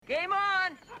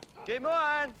Game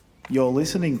on! You're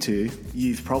listening to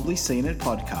You've Probably Seen It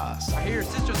podcast. I hear your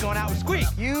sister's going out with Squeak.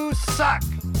 You suck,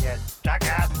 you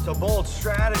jackass. It's a bold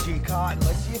strategy, Cotton.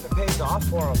 Let's see if it pays off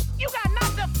for him. You got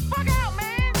knocked the fuck out,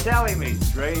 man! Telling me,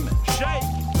 dreaming. Shake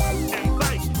and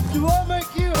bake. Do I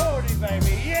make you horny,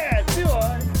 baby? Yeah, do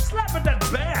I? Slap at that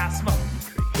bass,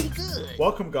 man. Good.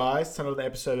 Welcome, guys, to another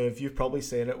episode of You've Probably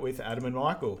Seen It with Adam and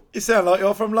Michael. You sound like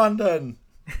you're from London.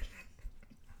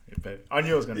 I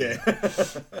knew it was going to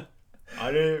be. I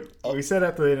knew. We said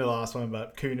at the end of the last one,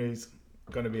 but Kunu's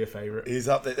going to be a favourite. He's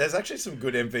up there. There's actually some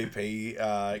good MVP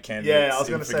candidates. Yeah, I was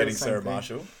going to say getting the same Sarah thing.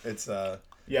 Marshall. It's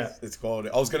Yeah. it's quality.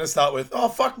 I was going to start with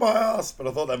fuck my ass, but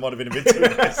I thought that might have been a bit too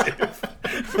aggressive.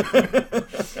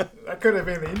 That could have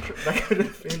been the intro. That could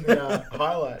have been the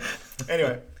highlight.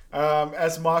 Anyway,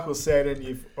 as Michael said, and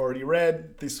you've already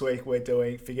read, this week we're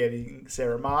doing Forgetting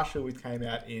Sarah Marshall, which came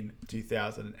out in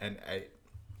 2008.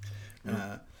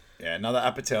 Yeah, another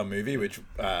Apatow movie, which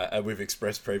we've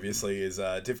expressed previously is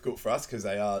difficult for us because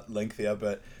they are lengthier,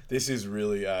 but this is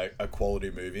really a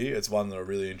quality movie. It's one that I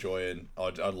really enjoy, and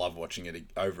I'd love watching it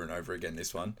over and over again,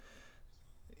 this one.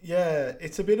 Yeah,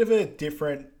 it's a bit of a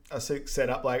different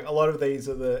setup. Like, a lot of these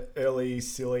are the early,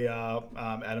 sillier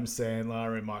Adam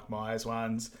Sandler and Mike Myers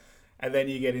ones. And then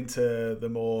you get into the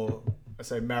more,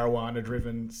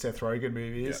 marijuana-driven Seth Rogen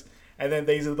movies. Yeah. And then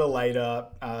these are the later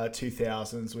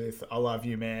 2000s with I Love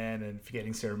You, Man and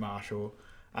Forgetting Sarah Marshall,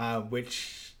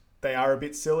 which they are a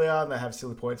bit sillier and they have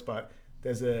silly points, but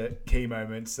there's key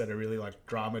moments that are really like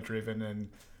drama-driven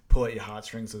and pull at your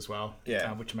heartstrings as well,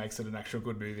 which makes it an actual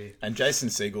good movie. And Jason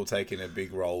Segel taking a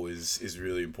big role is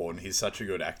really important. He's such a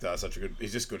good actor,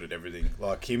 he's just good at everything.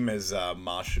 Like him as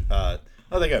Marshall. There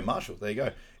you go, Marshall. There you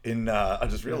go. In I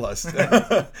just realised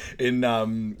in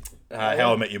How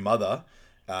I Met Your Mother.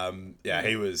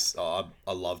 He was. I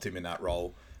loved him in that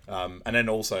role. And then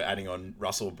also adding on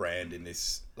Russell Brand in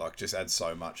this, like, just adds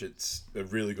so much. It's a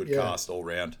really good cast all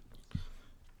round.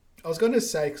 I was going to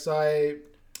say, because I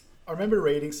remember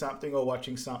reading something or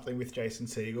watching something with Jason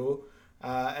Segel,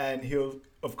 and he,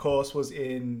 of course, was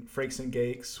in Freaks and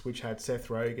Geeks, which had Seth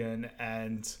Rogen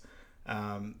and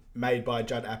made by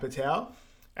Judd Apatow.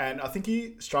 And I think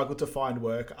he struggled to find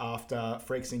work after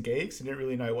Freaks and Geeks. He didn't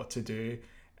really know what to do.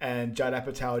 And Judd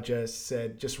Apatow just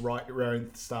said, just write your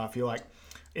own stuff. You're like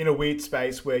in a weird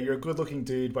space where you're a good looking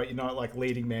dude, but you're not like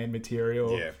leading man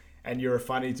material. Yeah. And you're a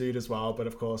funny dude as well. But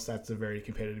of course, that's a very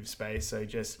competitive space. So he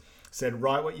just said,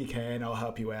 write what you can. I'll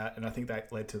help you out. And I think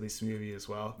that led to this movie as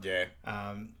well. Yeah.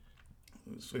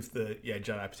 With the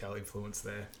Judd Apatow influence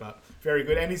there. But very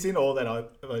good. And he's in all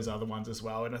those other ones as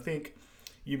well. And I think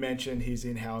you mentioned he's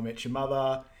in How I Met Your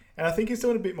Mother. And I think he's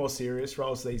doing a bit more serious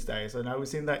roles these days. I know he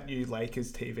was in that new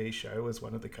Lakers TV show as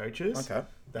one of the coaches. Okay.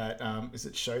 That, is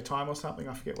it Showtime or something?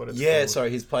 I forget what it's called. Yeah, sorry,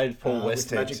 he's played Paul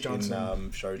Westhead in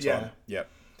Showtime. Yeah. Yep.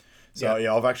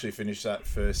 So, I've actually finished that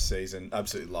first season.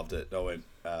 Absolutely loved it. I went...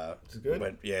 Is it good?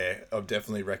 I'd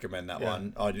definitely recommend that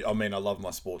one. I love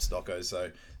my sports docos,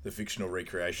 so the fictional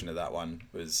recreation of that one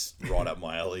was right up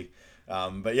my alley.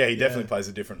 But he definitely plays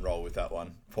a different role with that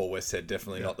one. Paul Westhead,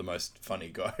 definitely not the most funny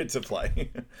guy to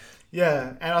play.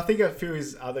 Yeah, and I think a few of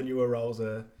his other newer roles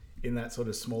are in that sort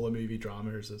of smaller movie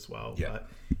dramas as well. Yeah. But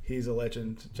he's a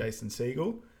legend, Jason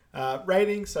Segel.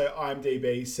 Rating, so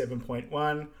IMDb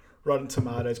 7.1, Rotten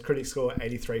Tomatoes critic score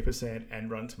 83%,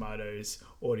 and Rotten Tomatoes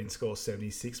audience score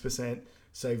 76%.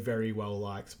 So very well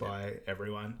liked by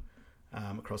everyone.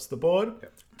 Across the board.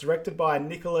 Yep. Directed by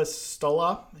Nicholas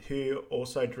Stoller, who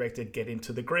also directed Get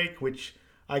Into the Greek, which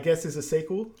I guess is a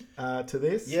sequel to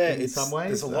this in some ways.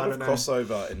 There's a lot of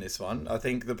crossover in this one. I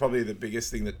think probably the biggest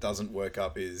thing that doesn't work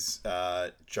up is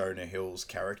Jonah Hill's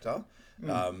character.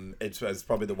 It's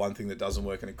probably the one thing that doesn't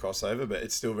work in a crossover, but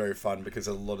it's still very fun because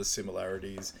there's a lot of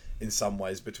similarities in some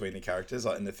ways between the characters,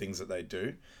 like in the things that they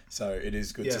do. So it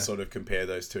is good to sort of compare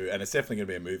those two. And it's definitely going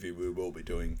to be a movie we will be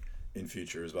doing in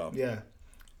future as well. Yeah.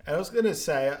 And I was going to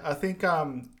say, I think,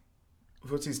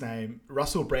 what's his name?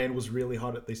 Russell Brand was really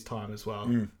hot at this time as well.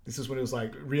 This is when it was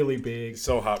like really big.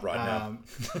 So hot right now.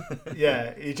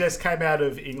 He just came out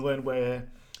of England where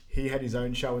he had his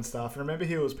own show and stuff. And I remember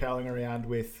he was palling around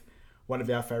with one of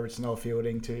our favourites, Noel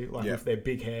Fielding too, like with their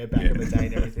big hair back in the day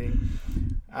and everything.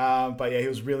 But he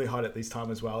was really hot at this time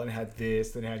as well. And it had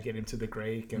this, then it had Get Into the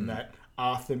Greek and that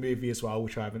Arthur movie as well,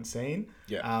 which I haven't seen.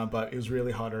 Yeah. But it was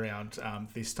really hot around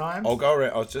this time. I'll go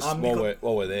around. I was just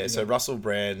while we're there. So Russell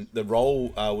Brand, the role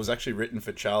was actually written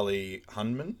for Charlie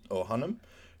Hunnam,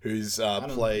 who's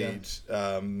played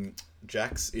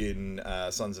Jax in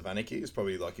Sons of Anarchy. It's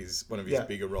probably like one of his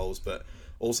bigger roles, but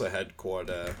also had quite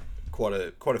a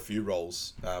few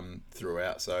roles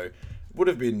throughout. So would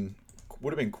have been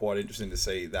would have been quite interesting to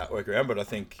see that work around, but I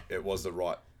think it was the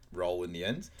right role in the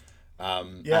end.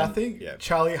 I think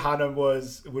Charlie Hunnam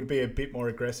would be a bit more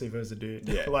aggressive as a dude.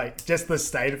 Yeah. Like, just the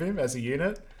state of him as a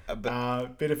unit.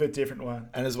 Bit of a different one.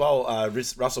 And as well,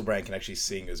 Russell Brand can actually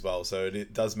sing as well, so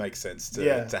it does make sense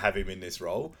to have him in this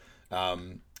role.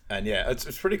 And yeah,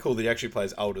 it's pretty cool that he actually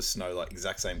plays Aldous Snow, like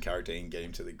exact same character, and get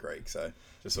him to the Greek. So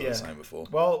just what I was saying before.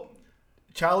 Well,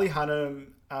 Charlie Hunnam,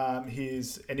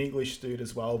 he's an English dude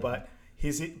as well, but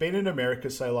he's been in America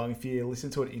so long. If you listen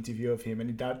to an interview of him, and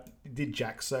he did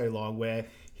Jack so long, where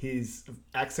his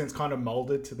accent's kind of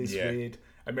molded to this weird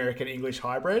American English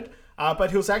hybrid.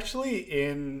 But he was actually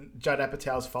in Judd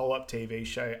Apatow's follow-up TV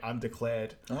show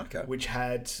Undeclared, which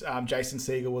had Jason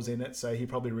Segel was in it, so he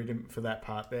probably read him for that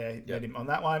part there. He made him on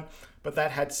that one. But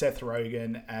that had Seth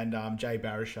Rogen and Jay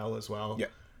Baruchel as well. Yeah,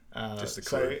 just the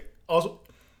crew.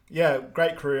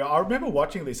 Great crew. I remember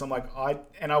watching this.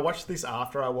 I watched this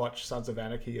after I watched Sons of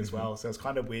Anarchy as well, so it's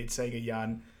kind of weird seeing a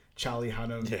young Charlie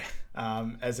Hunnam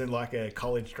as in like a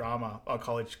college drama or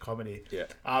college comedy. Yeah.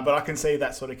 But I can see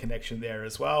that sort of connection there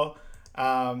as well.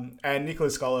 And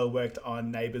Nicholas Scholar worked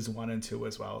on Neighbours 1 and 2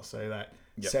 as well, so that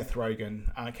Seth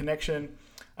Rogen connection.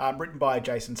 Written by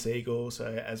Jason Segel, so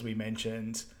as we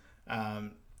mentioned,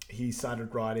 he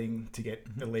started writing to get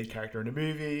the lead character in a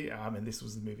movie, and this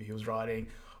was the movie he was writing.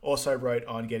 Also wrote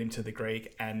on Get Him to the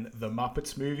Greek and The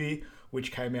Muppets movie,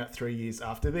 which came out 3 years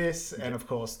after this, and of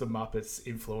course the Muppets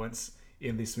influence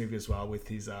in this movie as well, with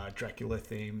his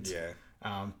Dracula-themed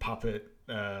puppet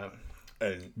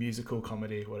and musical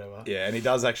comedy, whatever. Yeah, and he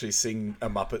does actually sing a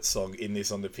Muppet song in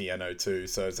this on the piano too,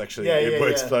 so it's actually it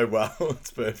works so well.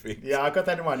 It's perfect. Yeah, I got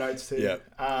that in my notes too.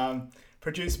 Yeah.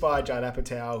 Produced by Judd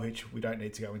Apatow, which we don't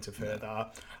need to go into further.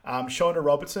 Shonda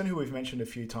Robertson, who we've mentioned a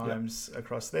few times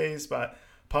across these, but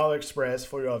Polar Express,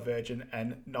 4-Year-Old Virgin,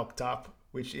 and Knocked Up,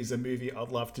 which is a movie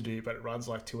I'd love to do, but it runs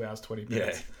like 2 hours, 20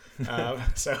 minutes.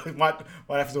 So we might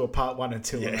have to do a part 1 and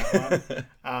 2 on that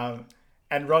one.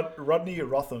 And Rodney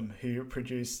Rotham, who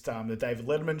produced the David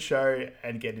Letterman show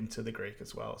and Get Him to the Greek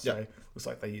as well. So looks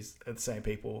like they use the same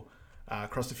people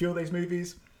across a few of these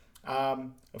movies.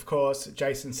 Of course,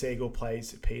 Jason Segel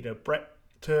plays Peter Bretta.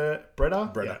 I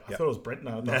thought it was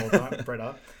Brentner the whole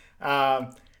time.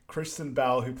 Bretta. Kristen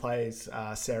Bell, who plays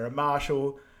Sarah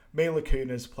Marshall. Mila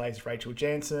Kunis plays Rachel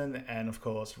Jansen. And of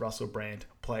course, Russell Brand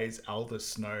plays Aldous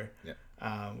Snow,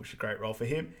 which is a great role for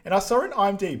him. And I saw in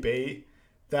IMDb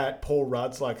that Paul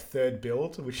Rudd's like third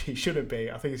build, which he shouldn't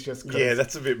be. I think it's just because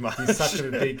that's a bit much. He's such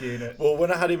a big unit. Well,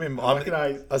 when I had him in,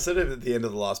 I said it at the end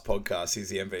of the last podcast, he's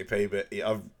the MVP, but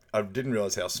I didn't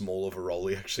realise how small of a role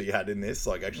he actually had in this,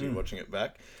 like actually watching it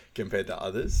back compared to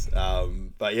others.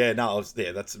 But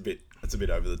that's a bit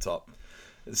over the top.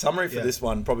 The summary for this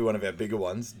one, probably one of our bigger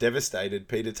ones. Devastated,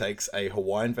 Peter takes a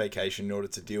Hawaiian vacation in order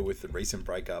to deal with the recent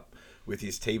breakup with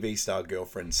his TV star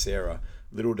girlfriend, Sarah.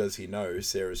 Little does he know,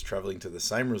 Sarah's travelling to the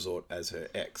same resort as her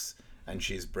ex, and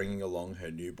she's bringing along her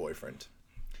new boyfriend.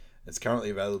 It's currently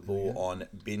available on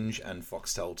Binge and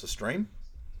Foxtel to stream.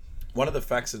 One of the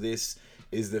facts of this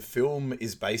is the film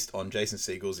is based on Jason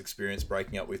Segel's experience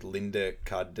breaking up with Linda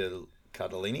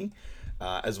Cardellini,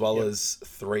 as well as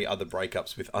 3 other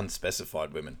breakups with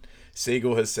unspecified women.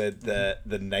 Segel has said that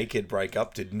the naked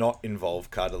breakup did not involve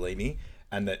Cardellini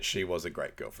and that she was a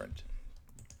great girlfriend.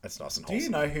 That's nice and wholesome. Do you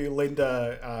know who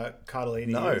Linda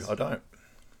Cardellini is? No, I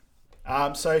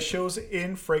don't. So she was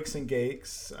in Freaks and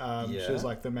Geeks. She was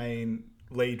like the main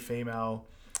lead female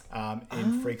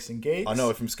in Freaks and Geeks. I know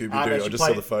her from Scooby-Doo. I just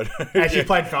saw the photo. And she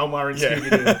played Velma in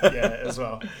Scooby-Doo as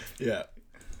well. Yeah.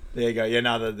 There you go. Yeah,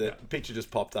 no, the picture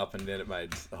just popped up and then it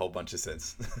made a whole bunch of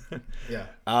sense.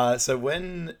 So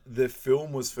when the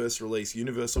film was first released,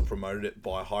 Universal promoted it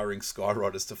by hiring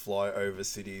skywriters to fly over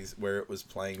cities where it was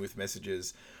playing with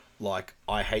messages like,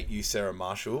 I hate you, Sarah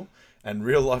Marshall. And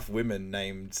real-life women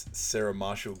named Sarah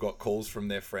Marshall got calls from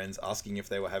their friends asking if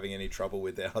they were having any trouble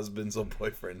with their husbands or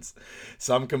boyfriends.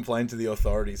 Some complained to the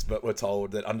authorities, but were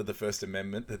told that under the First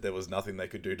Amendment that there was nothing they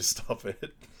could do to stop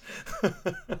it.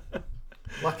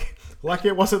 Like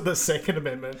it wasn't the Second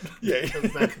Amendment. Yeah.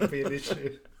 Because that could be an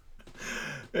issue.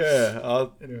 Yeah, I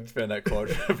found that quite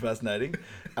fascinating.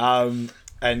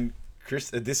 And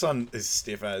this one is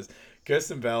stiff as...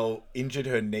 Kristen Bell injured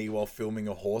her knee while filming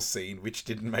a horse scene, which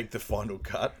didn't make the final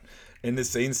cut. In the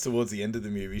scenes towards the end of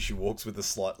the movie, she walks with a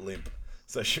slight limp.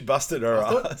 So she busted her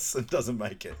ass and doesn't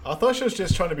make it. I thought she was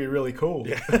just trying to be really cool.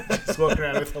 Yeah. Just walking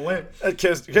around with a limp.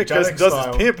 Kirsten does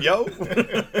this pimp, yo.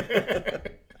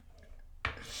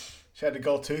 She had a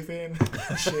gold tooth in.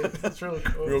 Shit, that's really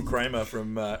cool. Real Kramer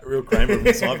from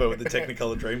Seinfeld with the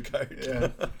Technicolor Dreamcoat. Yeah.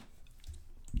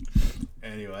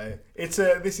 Anyway,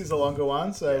 this is a longer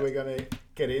one, so we're going to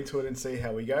get into it and see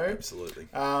how we go. Absolutely.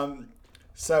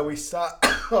 So we start.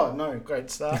 Oh no,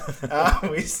 great start.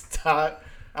 We start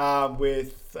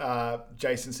with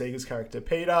Jason Segel's character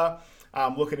Peter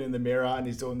looking in the mirror, and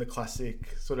he's doing the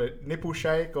classic sort of nipple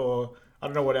shake, or I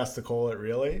don't know what else to call it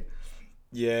really.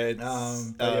 Yeah,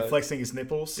 it's, but yeah, flexing his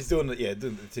nipples. He's doing the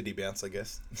titty bounce, I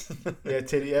guess. Yeah,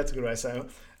 titty. Yeah, that's a good way to say it.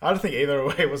 I don't think either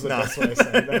way was the best way of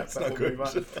saying that. It's not good.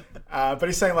 But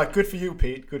he's saying like, "Good for you,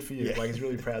 Pete. Good for you." Yeah. Like he's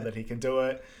really proud that he can do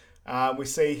it. We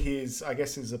see his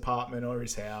apartment or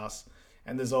his house,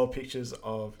 and there's all pictures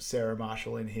of Sarah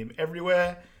Marshall and him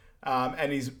everywhere.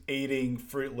 And he's eating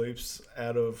Fruit Loops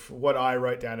out of what I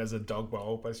wrote down as a dog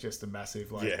bowl, but it's just a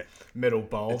massive metal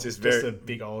bowl. It's just a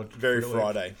big old very Fruit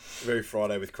Loop. very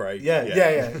Friday with Craig.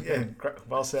 Yeah.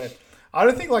 Well said. I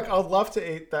don't think I'd love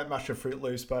to eat that much of Fruit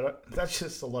Loops, but that's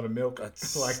just a lot of milk.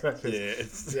 It's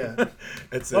it's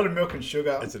it's a lot of milk and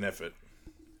sugar. It's an effort.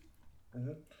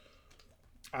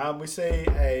 We see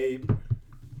a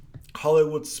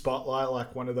Hollywood spotlight,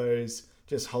 like one of those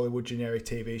just Hollywood generic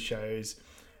TV shows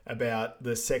about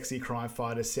the sexy crime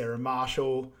fighter Sarah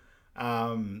Marshall,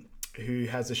 who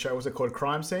has a show. What's it called?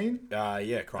 Crime Scene.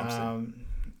 Crime Scene.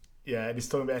 And he's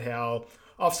talking about how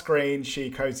off screen she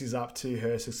cozies up to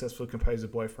her successful composer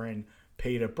boyfriend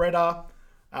Peter Breda.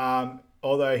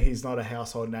 Although he's not a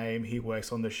household name, he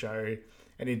works on the show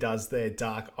and he does their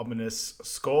dark, ominous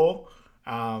score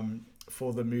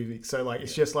for the movie. So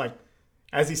it's just like,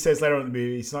 as he says later on in the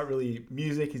movie, it's not really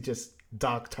music; it's just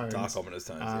dark tones, Dark, ominous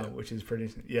tones, which is pretty,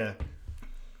 they're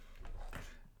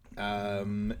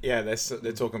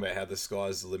talking about how the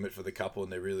sky's the limit for the couple,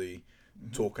 and they're really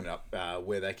talking up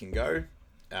where they can go.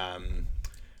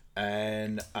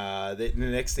 The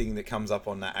next thing that comes up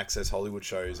on that Access Hollywood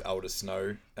show is Elder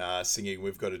Snow singing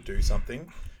 "We've Got to Do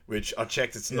Something," which I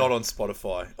checked. It's not on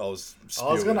Spotify. I was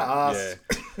going to ask.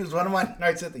 It was one of my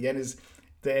notes at the end. Is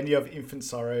the end of Infant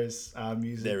Sorrow's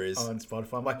music there is on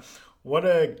Spotify? I'm like, what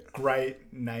a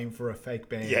great name for a fake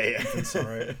band. Infant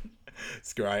Sorrow.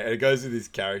 It's great. And it goes with his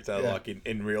character, like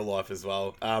in real life as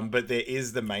well. But there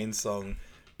is the main song,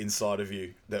 Inside of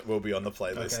You, that will be on the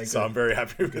playlist. Okay, so I'm very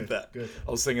happy with that. Good.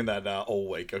 I was singing that all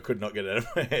week. I could not get it out of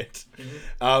my head.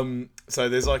 So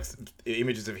there's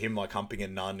images of him humping a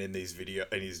nun in his video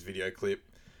clip.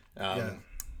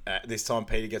 This time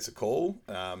Peter gets a call,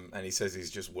 and he says he's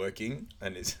just working,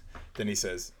 and then he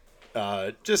says,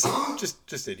 just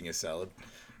eating a salad,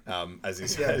 as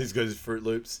he's got his Fruit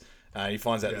Loops. He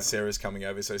finds out that Sarah's coming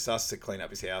over, so he starts to clean up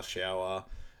his house, shower,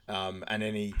 and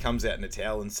then he comes out in a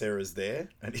towel, and Sarah's there,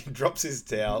 and he drops his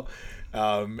towel,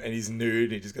 and he's nude.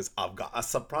 And he just goes, "I've got a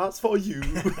surprise for you,"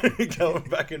 going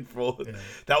back and forth. Yeah.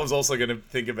 That was also going to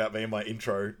think about me in my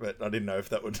intro, but I didn't know if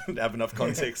that would have enough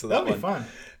context for that That'd be fun.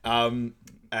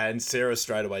 And Sarah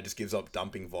straight away just gives up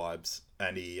dumping vibes,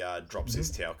 and he drops his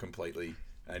towel completely,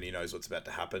 and he knows what's about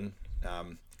to happen.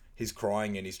 He's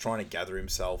crying, and he's trying to gather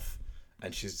himself,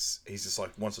 and he's just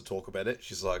wants to talk about it.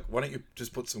 She's like, "Why don't you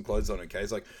just put some clothes on, okay?"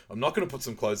 He's like, "I'm not going to put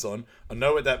some clothes on. I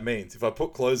know what that means. If I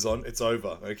put clothes on, it's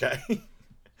over, okay?"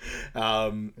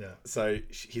 So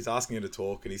he's asking her to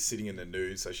talk, and he's sitting in the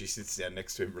nude, so she sits down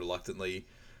next to him reluctantly,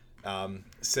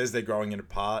 says they're growing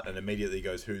apart, and immediately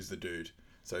goes, "Who's the dude?"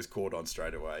 So he's caught on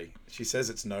straight away. She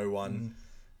says it's no one.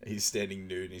 He's standing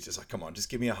nude, and he's just like, "Come on, just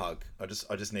give me a hug. I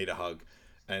just need a hug."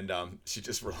 And she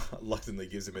just reluctantly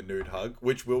gives him a nude hug,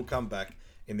 which will come back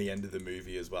in the end of the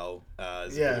movie as well,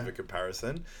 as a bit of a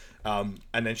comparison.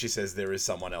 And then she says there is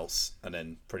someone else, and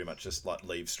then pretty much just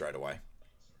leaves straight away.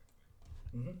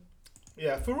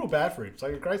 Yeah, for real bad for him. It's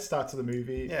a great start to the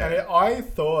movie. Yeah. And I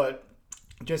thought,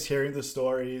 just hearing the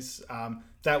stories,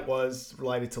 that was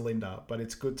related to Linda, but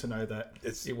it's good to know that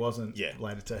it wasn't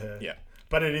related to her. Yeah.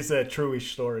 But it is a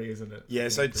true-ish story, isn't it? Yeah,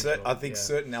 I think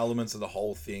certain elements of the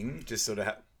whole thing just sort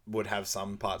of would have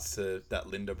some parts to that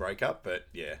Linda breakup, but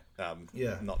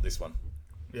not this one.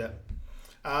 Yeah.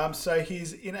 So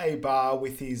he's in a bar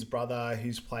with his brother,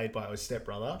 who's played by his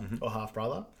stepbrother or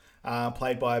half-brother,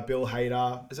 played by Bill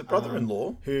Hader. Is it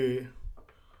brother-in-law?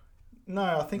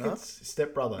 No, I think it's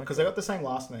stepbrother, because they got the same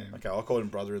last name. Okay, I called him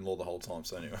brother-in-law the whole time,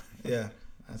 so anyway. Yeah,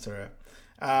 that's all right.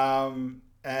 I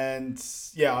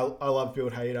love Bill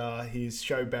Hader. His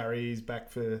show Barry's back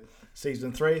for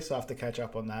season 3, so I have to catch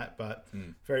up on that, but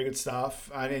very good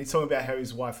stuff. And he's talking about how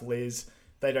his wife Liz,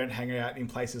 they don't hang out in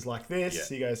places like this.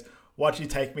 Yeah. He goes, "Why'd you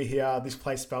take me here? This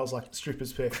place smells like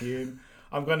stripper's perfume.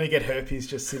 I'm going to get herpes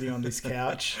just sitting on this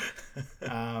couch."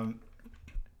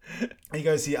 He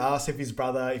goes, he asks if he's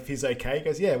okay. He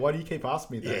goes, "Yeah, why do you keep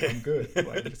asking me that? I'm good."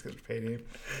 Just keeps repeating him.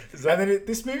 And then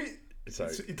this movie...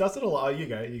 Sorry. He does it a lot. Oh, you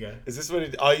go. Is this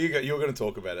what? You're going to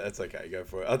talk about it. That's okay. Go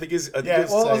for it. I think he's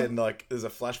well, saying like there's a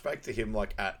flashback to him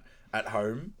like at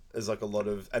home. There's like a lot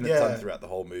of, and it's done throughout the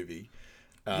whole movie.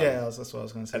 That's what I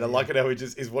was going to say. And I like it how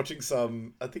he's watching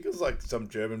some, I think it was like some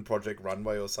German Project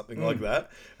Runway or something like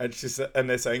that, and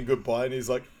they're saying goodbye, and he's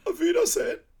like, "Auf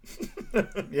Wiedersehen."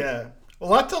 Yeah.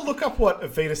 Well, I had to look up what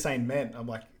Auf Wiedersehen meant. I'm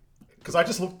like, because I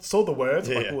just saw the words.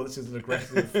 I'm like, oh, this is an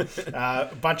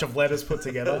aggressive bunch of letters put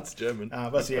together. It's German.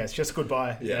 But yeah, it's just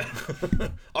goodbye. Yeah.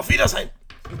 Auf Wiedersehen.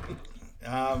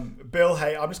 Bill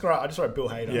Hader. I just wrote Bill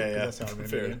Hader. Yeah. That's how I remember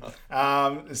Fair him.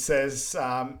 enough. Says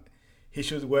he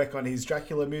should work on his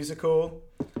Dracula musical.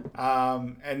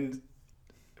 And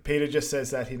Peter just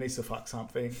says that he needs to fuck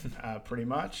something, pretty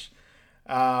much.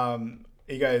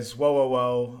 He goes,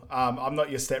 whoa. I'm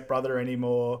not your stepbrother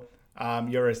anymore.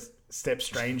 You're a step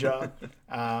stranger.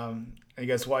 And he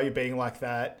goes, why are you being like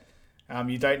that?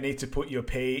 You don't need to put your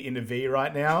P in a V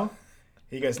right now.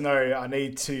 He goes, no, I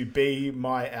need to be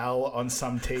my L on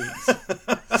some T's.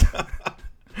 That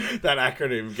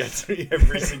acronym gets me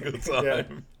every single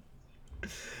time.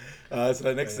 So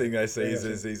the next thing they see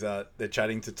is they're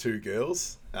chatting to two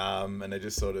girls, and they're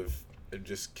just sort of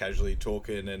just casually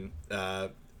talking, and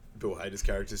Bill Hader's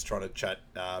character's trying to chat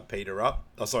Peter up.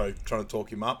 Trying to talk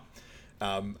him up.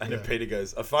 And then Peter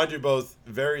goes, I find you both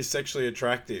very sexually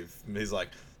attractive. And he's like,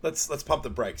 let's pump the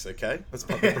brakes, okay? Let's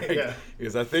pump the brakes.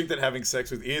 Because I think that having sex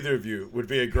with either of you would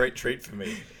be a great treat for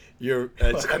me. What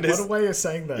a way of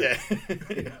saying that. Yeah.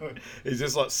 He's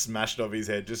just like smashed off his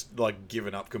head, just like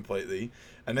given up completely.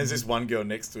 And there's this one girl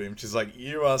next to him. She's like,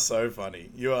 you are so funny.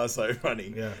 You are so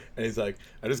funny. Yeah. And he's like,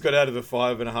 I just got out of a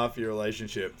 5.5-year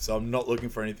relationship, so I'm not looking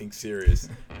for anything serious.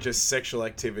 Just sexual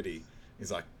activity.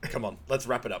 He's like, come on, let's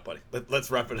wrap it up, buddy. Let's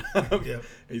wrap it up. Yep.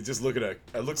 He's just looking at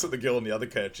her. Looks at the girl on the other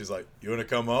couch. She's like, you want to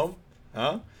come home?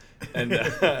 Huh? And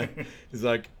he's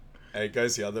like, hey,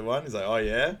 goes the other one. He's like, oh,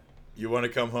 yeah? You want to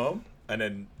come home? And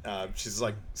then she's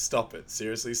like, stop it.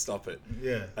 Seriously, stop it.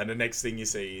 Yeah. And the next thing you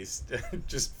see is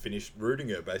just finished rooting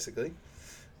her, basically.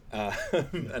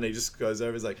 And he just goes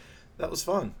over. He's like, that was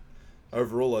fun.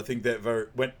 Overall, I think that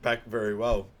went very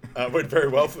well. Went very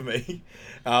well for me.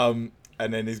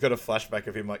 And then he's got a flashback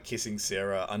of him like kissing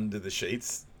Sarah under the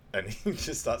sheets, and he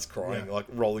just starts crying, like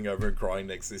rolling over and crying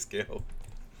next to this girl.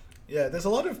 Yeah, there's a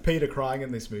lot of Peter crying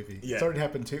in this movie. Yeah. It's already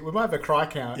happened too. We might have a cry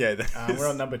count. Yeah, we're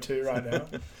on number 2 right now.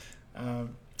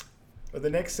 But the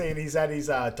next scene, he's at his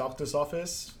doctor's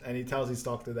office, and he tells his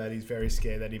doctor that he's very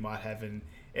scared that he might have an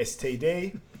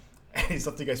STD. And his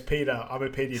doctor goes, Peter, I'm a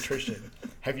pediatrician.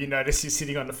 Have you noticed you're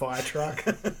sitting on the fire truck?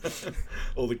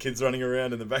 All the kids running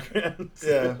around in the background.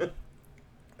 Yeah.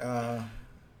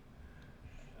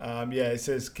 He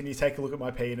says, can you take a look at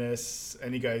my penis?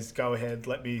 And he goes, go ahead,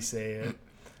 let me see it.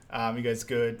 He goes,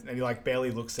 good. And he like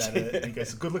barely looks at it. And he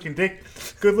goes, good looking dick,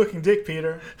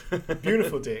 Peter.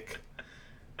 Beautiful dick.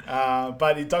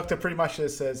 But the doctor pretty much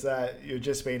just says that you've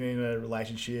just been in a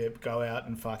relationship, go out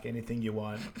and fuck anything you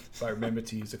want, but remember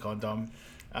to use a condom,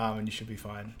 and you should be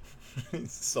fine.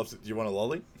 Stops it. Do you want a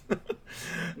lolly?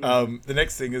 The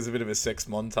next thing is a bit of a sex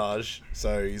montage.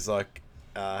 So he's like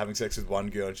having sex with one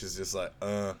girl, and she's just like,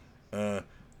 I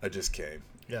just came.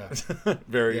 Yeah.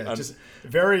 Very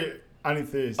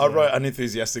unenthused. I wrote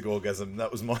unenthusiastic orgasm.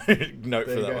 That was my note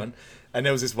for that one. And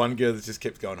there was this one girl that just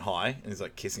kept going hi, and he's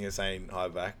like kissing her, saying hi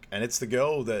back. And it's the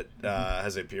girl that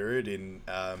has her period in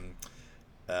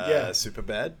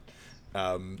Superbad.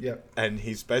 And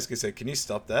he's basically said, can you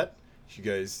stop that? She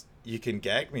goes, you can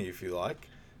gag me if you like.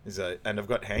 He's like, and I've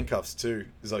got handcuffs too.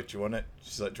 He's like, do you want it?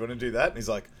 She's like, do you want to do that? And he's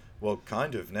like, well,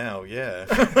 kind of now, yeah.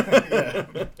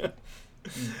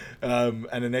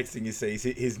 And the next thing you see,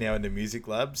 he's now in the music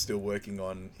lab, still working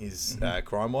on his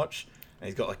crime watch. And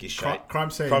he's got like his shade.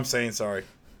 Crime scene, sorry.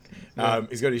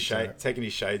 He's got his shade, taking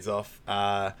his shades off,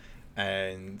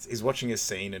 and he's watching a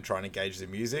scene and trying to gauge the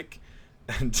music.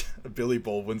 And Billy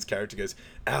Baldwin's character goes,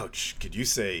 ouch, could you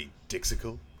say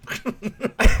Dixicle?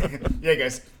 Yeah,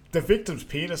 guys, the victim's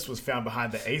penis was found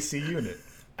behind the AC unit.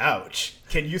 Ouch,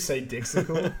 can you say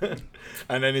Dixicle?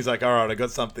 And then he's like, all right, I got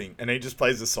something. And he just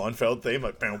plays the Seinfeld theme,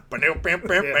 like, bam, bam, bam,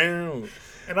 bam, bam.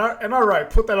 And I wrote,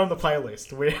 put that on the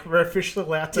playlist. We're officially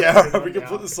allowed to. Yeah, we can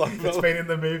put the Seinfeld. It's been in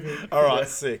the movie. All right,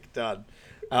 sick, done.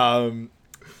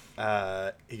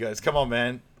 He goes, come on,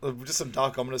 man. Just some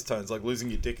dark, ominous tones, like losing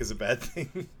your dick is a bad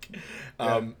thing.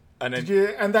 And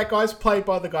then, and that guy's played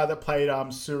by the guy that played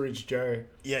Sewerage Joe.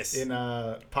 Yes. In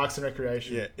Parks and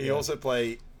Recreation. Yeah. He also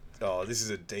played. Oh, this is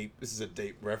a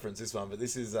deep reference. This one, but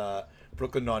this is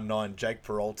Brooklyn Nine-Nine, Jake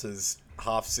Peralta's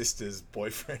half sister's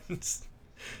boyfriend.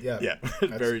 Yeah. Yeah.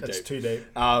 Very deep. That's too deep.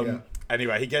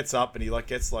 Anyway, he gets up and he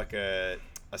gets a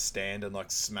a stand and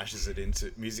like smashes it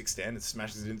into music stand and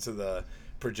smashes it into the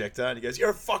projector, and he goes, "You're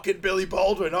a fucking Billy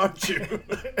Baldwin, aren't you?"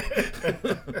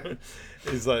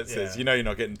 He's like, says, "You know, you're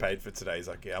not getting paid for today." He's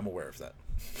like, "Yeah, I'm aware of that."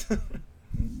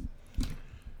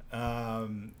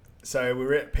 So we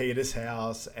were at Peter's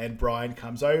house, and Brian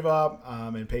comes over,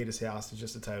 and Peter's house is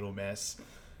just a total mess.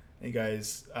 And he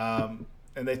goes, and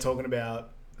they're talking about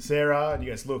Sarah, and he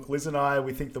goes, "Look, Liz and I,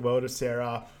 we think the world of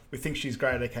Sarah. We think she's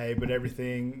great, okay, but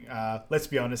everything, let's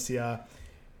be honest here,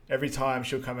 every time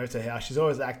she'll come over to the house, she's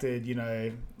always acted, you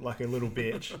know, like a little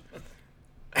bitch."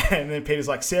 And then Peter's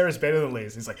like, "Sarah's better than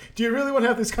Liz." He's like, "Do you really want to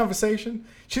have this conversation?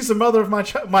 She's the mother of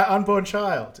my unborn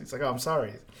child." He's like, "Oh, I'm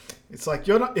sorry." It's like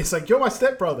you're my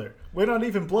stepbrother. We're not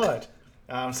even blood.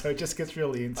 So it just gets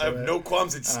really into it. I have no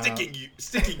qualms in sticking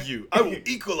you. I will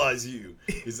equalize you.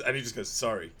 And he just goes,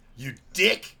 "Sorry, you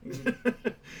dick."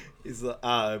 He's like,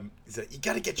 "You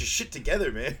got to get your shit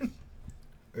together, man."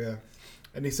 Yeah.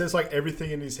 And he says like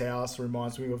everything in his house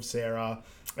reminds me of Sarah.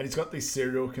 And he's got this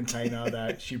cereal container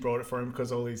that she brought it for him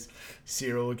because all his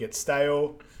cereal gets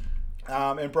stale.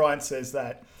 And Brian says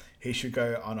that he should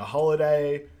go on a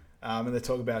holiday. And they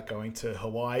talk about going to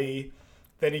Hawaii.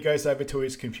 Then he goes over to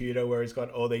his computer where he's got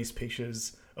all these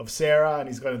pictures of Sarah and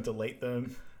he's going to delete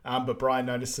them. But Brian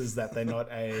notices that they're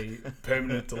not a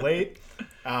permanent delete.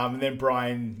 And then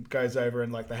Brian goes over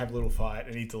and like they have a little fight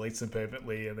and he deletes them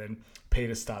permanently. And then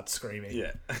Peter starts screaming.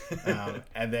 Yeah.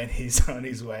 And then he's on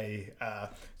his way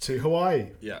to Hawaii.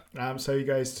 Yeah. So he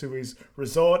goes to his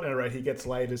resort and he gets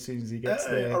laid as soon as he gets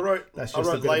there. I wrote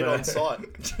late on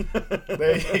site.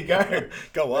 There you go.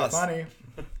 Go us. Funny.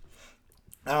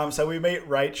 So we meet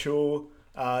Rachel.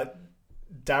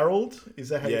 Daryl, is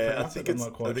that how you pronounce it? I'm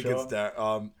not quite sure. It's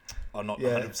Daryl. I'm not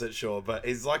 100% sure, but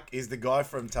he's the guy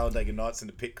from Talladega Nights in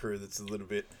the pit crew that's a little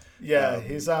bit he's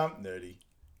nerdy.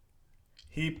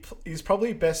 He's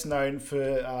probably best known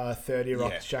for 30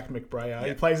 Rock's Jack McBrayer. Yeah.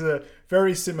 He plays a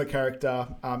very similar character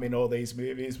in all these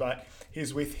movies, but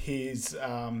he's with his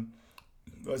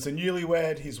as a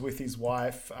newlywed. He's with his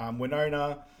wife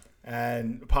Winona,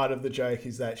 and part of the joke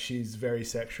is that she's very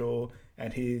sexual,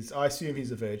 and I assume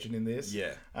he's a virgin in this.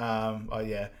 Yeah.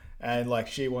 And like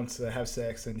she wants to have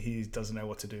sex, and he doesn't know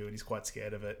what to do, and he's quite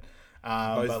scared of it.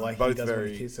 Both, but like both he doesn't very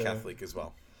want to kiss her. Catholic as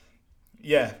well.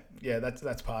 Yeah,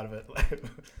 that's part of it.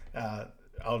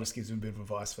 I'll just give him a bit of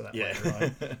advice for that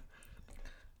later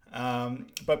on.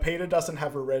 But Peter doesn't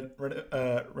have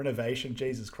a renovation.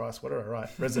 Jesus Christ, what did I write?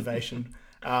 Reservation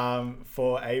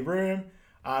for a room,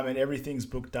 and everything's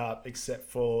booked up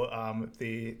except for do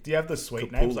you have the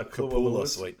suite names like Kapula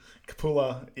suite?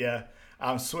 Kapula, yeah,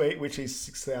 suite, which is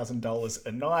 $6,000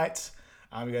 a night.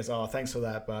 He goes, "Oh, thanks for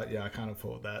that, but yeah, I can't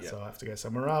afford that, so I have to go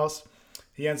somewhere else."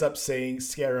 He ends up seeing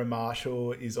Sarah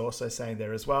Marshall is also staying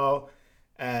there as well.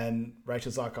 And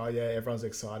Rachel's like, "Oh yeah, everyone's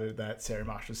excited that Sarah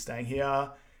Marshall's staying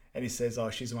here." And he says, "Oh,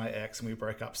 she's my ex and we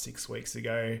broke up 6 weeks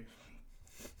ago."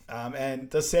 And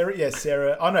does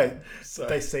Sarah, oh no,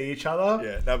 they see each other.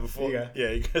 Yeah, now before,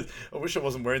 he goes, "I wish I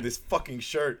wasn't wearing this fucking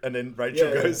shirt." And then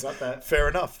Rachel goes, "Fair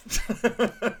enough."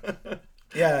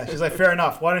 Yeah, she's like, "Fair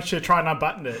enough. Why don't you try and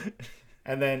unbutton it?"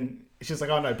 And then she's like,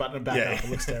 "Oh no, button it back up. It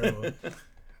looks terrible."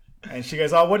 And she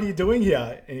goes, "Oh, what are you doing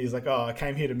here?" And he's like, "Oh, I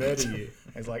came here to murder you."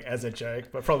 It's like as a joke,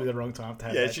 but probably the wrong time to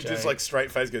have that she joke. just like straight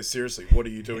face goes, "Seriously, what are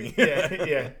you doing here?"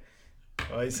 Yeah.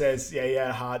 Well, he says, he had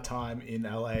a hard time in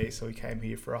LA, so he came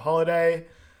here for a holiday.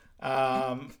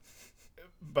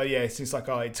 But yeah, it's just like,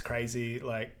 "Oh, it's crazy.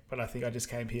 Like, but I think I just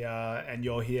came here and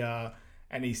you're here."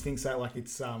 And he thinks that like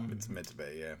it's meant to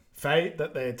be, fate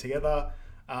that they're together.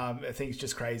 I think it's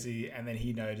just crazy. And then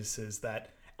he notices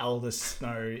that Aldous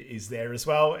Snow is there as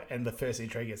well, and the first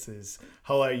intro he gets is,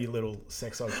 "Hello, you little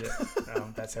sex object."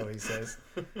 That's how he says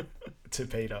to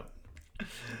Peter.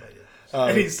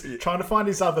 And he's trying to find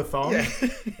his other thong. And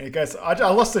he goes, I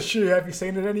lost a shoe. Have you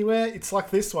seen it anywhere? It's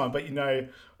like this one, but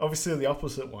obviously the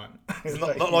opposite one. It's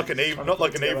not like an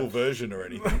evil version or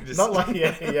anything. Just... Not like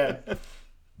yeah.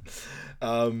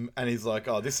 And he's like,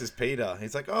 "Oh, this is Peter."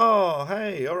 He's like, "Oh,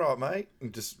 hey, all right, mate."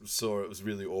 And just saw it was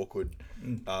really awkward.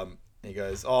 He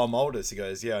goes, "Oh, I'm Aldous." He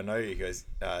goes, "Yeah, I know you." He goes,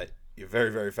 "You're very,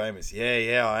 very famous."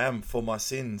 Yeah, I am for my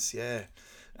sins. Yeah.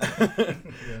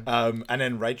 And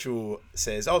then Rachel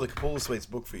says, "Oh, the Kapula Suite's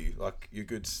booked for you. Like, you're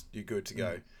good to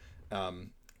go."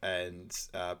 And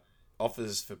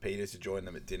offers for Peter to join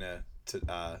them at dinner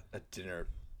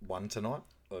one tonight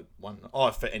or one.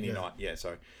 Oh, for any night. Yeah,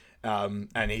 sorry.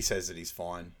 And he says that he's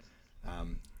fine.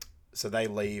 So they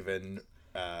leave, and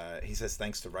he says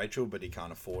thanks to Rachel, but he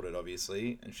can't afford it,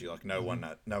 obviously. And she's like, no one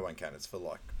can. It's for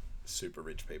like super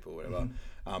rich people or whatever.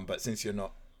 But since you're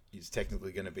not, he's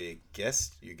technically going to be a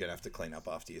guest, you're going to have to clean up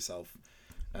after yourself.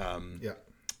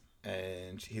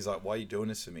 and he's like, "Why are you doing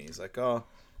this for me?" He's like,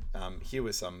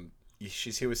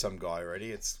 she's here with some guy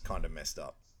already. It's kind of messed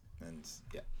up." And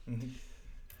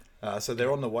so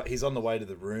they're on the way. He's on the way to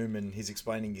the room, and he's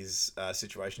explaining his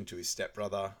situation to his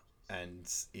stepbrother. And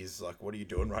he's like, "What are you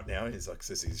doing right now?" And he's like,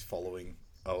 says he's following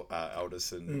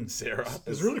Aldous and Sarah.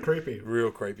 It's really creepy.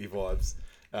 Real creepy vibes.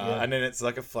 And then it's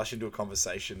like a flash into a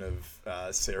conversation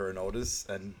of Sarah and Aldous.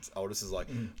 And Aldous is like,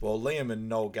 "Well, Liam and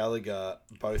Noel Gallagher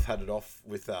both had it off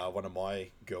with one of my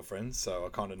girlfriends, so I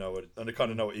kind of know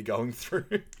what you're going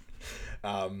through."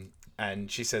 And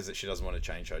she says that she doesn't want to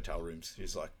change hotel rooms.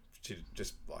 She's like,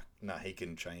 "Nah, he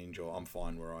can change, or I'm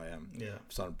fine where I am." Yeah, I'm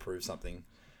trying to prove something.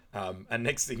 And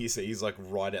next thing you see, he's like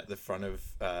right at the front of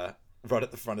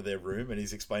their room, and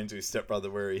he's explaining to his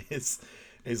stepbrother where he is.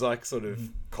 He's like sort of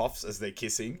coughs as they're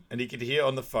kissing, and he could hear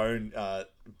on the phone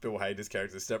Bill Hader's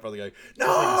character's stepbrother going, "No,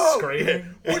 like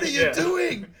screaming. What are you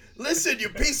doing? Listen, you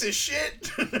piece of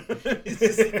shit!" He's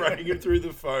just throwing him through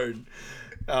the phone.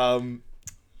 And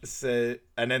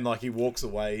then like he walks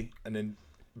away, and then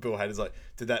Bill Hader's like,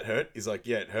 "Did that hurt?" He's like,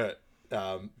 "Yeah, it hurt.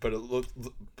 But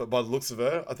by the looks of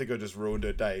her, I think I just ruined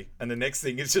her day." And the next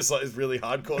thing is just like this really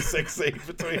hardcore sex scene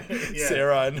between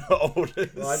Sarah and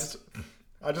Aldous. Well,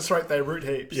 I just wrote they root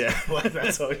heaps. Yeah. Like,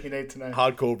 that's all you need to know.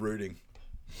 Hardcore rooting.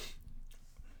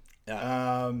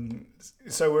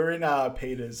 So we're in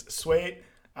Peter's suite,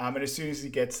 and as soon as he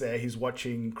gets there, he's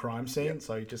watching crime scene,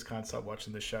 so he just can't stop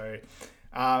watching the show.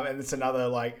 And it's another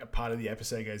like a part of the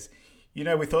episode goes,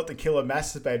 "We thought the killer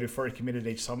masturbated before he committed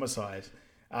each homicide.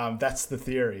 That's the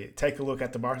theory. Take a look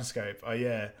at the microscope. Oh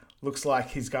yeah, looks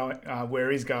like he's going where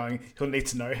he's going. He'll need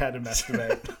to know how to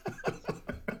masturbate."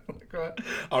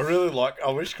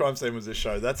 I wish Crime Scene was a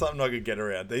show. That's something I could get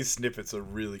around. These snippets are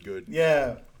really good.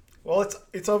 Yeah. Well,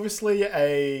 it's obviously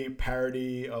a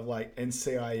parody of like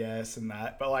NCIS and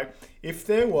that, but like if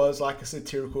there was like a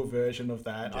satirical version of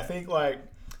that, I think like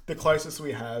the closest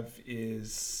we have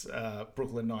is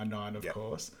Brooklyn Nine-Nine, of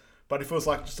course. But if it was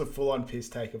like just a full-on piss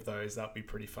take of those, that'd be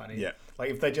pretty funny. Yeah.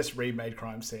 Like if they just remade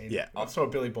Crime Scene. Yeah. I saw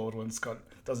Billy Baldwin's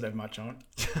doesn't have much on.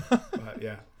 But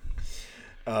yeah.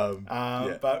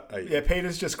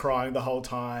 Peter's just crying the whole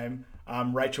time.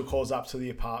 Rachel calls up to the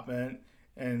apartment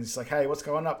and it's like, "Hey, what's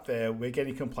going up there? We're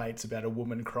getting complaints about a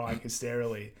woman crying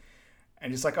hysterically."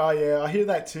 And he's like, "Oh yeah, I hear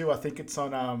that too. I think it's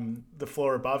on the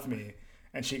floor above me."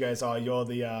 And she goes, "Oh,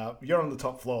 you're on the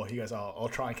top floor." He goes, "Oh, I'll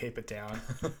try and keep it down."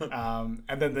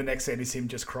 And then the next scene is him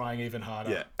just crying even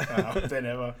harder than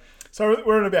ever. So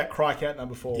we're in about cry count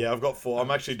number 4. Yeah, I've got 4.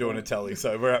 I'm actually doing a tally,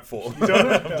 so we're at 4. You doing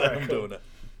it? I'm doing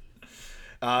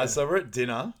it. So we're at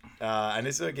dinner, and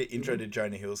this is where I get intro to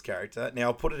Jonah Hill's character. Now,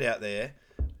 I'll put it out there.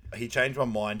 He changed my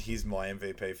mind. He's my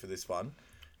MVP for this one.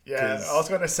 Yeah, I was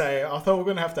going to say, I thought we were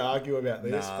going to have to argue about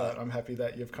this, but I'm happy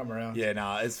that you've come around.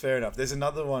 Yeah, it's fair enough. There's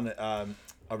another one. I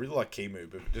really like Kimu,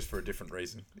 but just for a different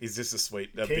reason. He's just a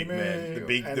big man. The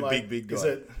big guy. Is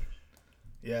it?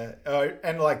 Yeah,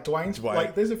 and like Dwayne.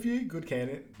 Like there's a few good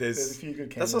candidates. There's a few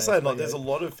good candidates. That's what I'm saying. Like, there's a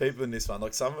lot of people in this one.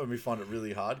 Like, some of them we find it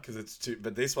really hard because it's too.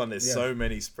 But this one, there's so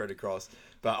many spread across.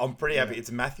 But I'm pretty happy. It's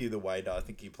Matthew the Waiter, I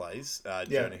think he plays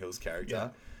Jonah Hill's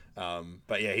character.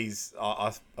 But yeah,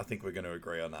 I think we're going to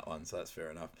agree on that one, so that's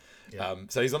fair enough. Yeah.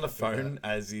 So he's on the phone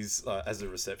as he's as a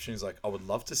reception. He's like, "I would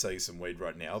love to sell you some weed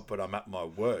right now, but I'm at my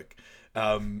work."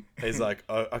 He's like,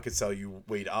 I could sell you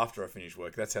weed after I finish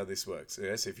work. That's how this works.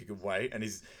 Yeah, so if you could wait, and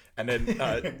then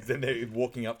they're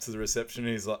walking up to the reception,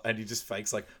 and he's like, and he just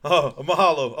fakes like, "Oh,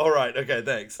 mahalo. All right, okay,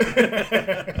 thanks."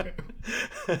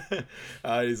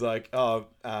 He's like, "Oh,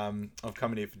 I'm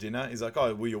coming here for dinner." He's like,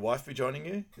 "Oh, will your wife be joining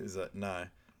you?" He's like, "No."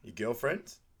 "Your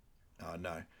girlfriend?" "Oh,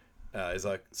 no." He's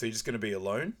like, "So you're just going to be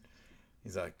alone?"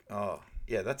 He's like, "Oh,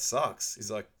 yeah, that sucks." He's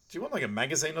like, "Do you want like a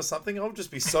magazine or something? I'll just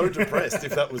be so depressed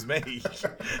if that was me."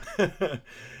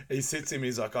 He sits him and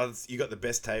he's like, "Oh, you got the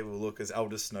best table." Look, there's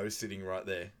Aldous Snow sitting right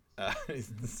there.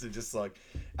 So just like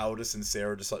Aldous and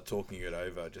Sarah just like talking it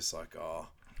over, just like,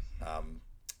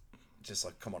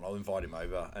 come on, I'll invite him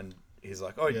over. And he's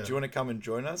like, "Oh, do you want to come and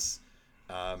join us?"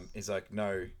 He's like,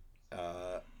 "No,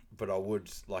 but I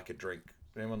would like a drink.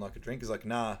 Anyone like a drink?" He's like,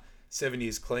 "Nah, 7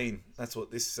 years clean. That's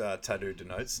what this tattoo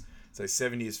denotes. So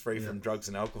 7 years free from drugs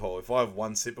and alcohol. If I have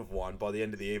one sip of wine, by the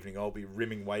end of the evening, I'll be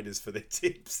rimming waiters for their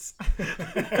tips."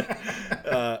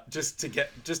 Just to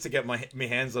get my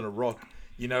hands on a rock.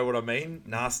 You know what I mean?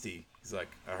 Nasty. He's like,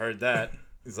 "I heard that."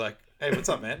 He's like, "Hey, what's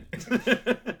up, man?"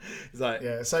 He's like,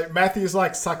 yeah. So Matthew's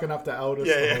like sucking up to Aldous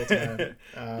the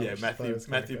whole time.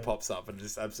 Matthew pops up and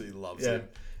just absolutely loves him.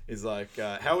 He's like,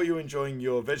 "How are you enjoying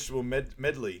your vegetable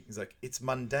medley?" He's like, "It's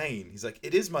mundane." He's like,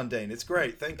 "It is mundane. It's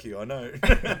great. Thank you. I know."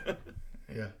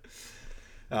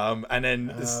 And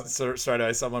then straight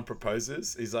away someone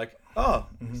proposes. He's like, oh,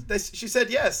 she said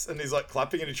yes. And he's like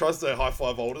clapping and he tries to high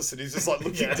five Aldous and he's just like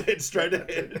looking dead straight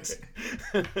ahead.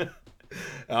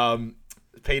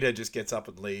 Peter just gets up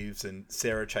and leaves and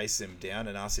Sarah chases him down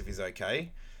and asks if he's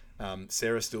okay.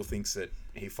 Sarah still thinks that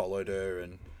he followed her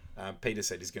and Peter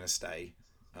said he's going to stay.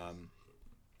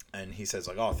 And he says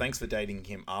like, oh, thanks for dating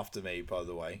him after me, by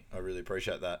the way. I really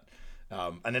appreciate that.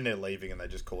 And then they're leaving and they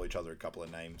just call each other a couple of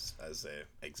names as they're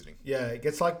exiting. Yeah, it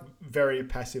gets like very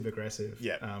passive aggressive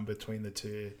between the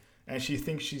two. And she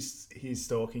thinks he's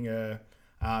stalking her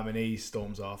and he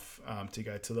storms off to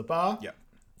go to the bar. Yeah.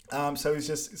 So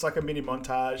it's like a mini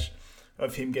montage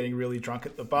of him getting really drunk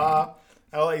at the bar.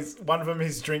 One of them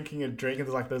is drinking a drink and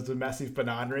there's a massive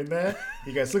banana in there.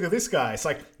 He goes, look at this guy. It's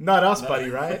like, not us, buddy,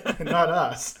 right? Not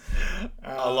us.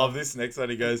 I love this next one.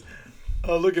 He goes,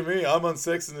 oh, look at me. I'm on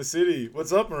Sex in the City.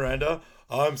 What's up, Miranda?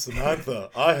 I'm Samantha.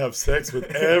 I have sex with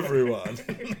everyone.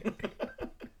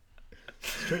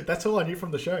 That's all I knew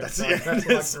from the show. That's all I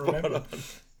can remember.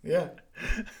 Yeah.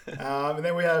 And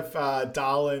then we have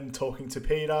Darlin talking to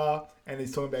Peter, and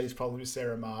he's talking about his problem with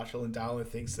Sarah Marshall, and Darlin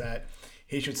thinks that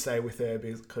he should stay with her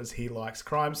because he likes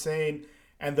crime scene.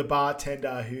 And the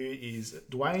bartender, who is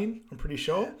Dwayne, I'm pretty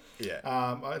sure. Yeah.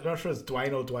 I'm not sure it's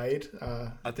Dwayne or Dwade.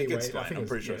 I think it's Dwayne. I'm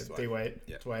pretty sure it's Dwayne. D-Wade.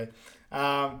 Yeah.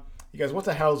 Dwayne. He goes, what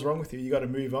the hell's wrong with you? You got to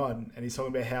move on. And he's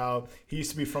talking about how he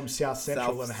used to be from South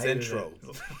Central and hated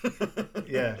it.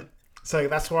 Yeah. So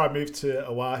that's where I moved to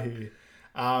Oahu.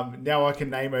 Now I can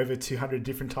name over 200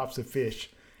 different types of fish.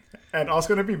 And I was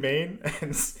going to be mean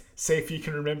and see if you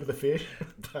can remember the fish.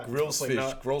 Grills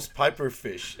fish. Grills piper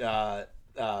fish.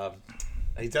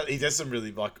 He does some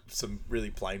really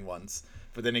plain ones.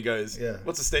 But then he goes,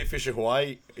 what's the state fish of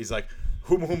Hawaii? He's like,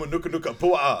 huma huma nuka nuka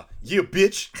pua'a. You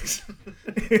bitch.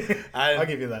 I'll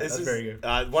give you that. That's very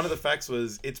good. One of the facts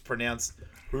was it's pronounced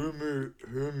humu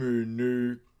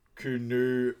nu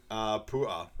kunu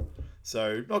pua'a.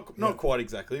 So not quite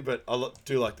exactly, but I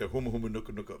do like the huma huma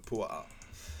nuka nuka pua'a.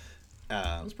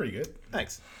 That's pretty good.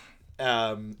 Thanks.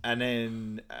 And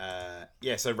then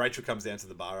so Rachel comes down to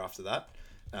the bar after that.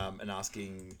 And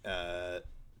asking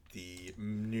the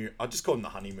new, I'll just call them the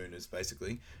honeymooners,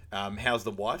 basically. How's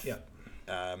the wife? Yeah.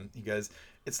 He goes,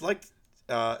 it's like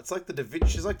she's like the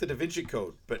Da Vinci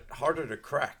Code, but harder to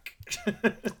crack.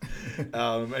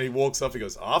 And he walks off. He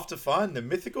goes, I have to find the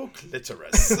mythical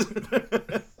clitoris.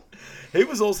 He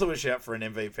was also a shout for an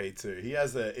MVP too. He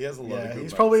has a lot of good. He's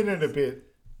moments. probably in it a bit.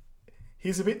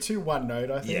 He's a bit too one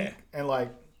note, I think. Yeah. And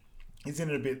he's in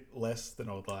it a bit less than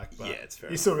I would like. But it's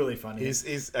fair. He's still really funny.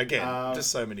 He's again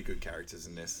just so many good characters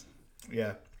in this.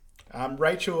 Yeah.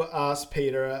 Rachel asks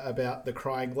Peter about the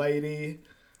crying lady.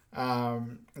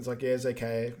 It's like, yeah, it's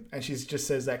okay. And she just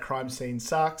says that crime scene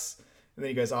sucks. And then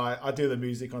he goes, I do the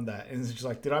music on that. And she's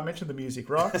like, did I mention the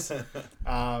music rocks?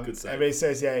 Good save. And he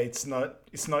says, yeah, it's not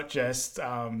just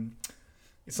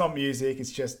it's not music,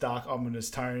 it's just dark, ominous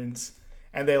tones.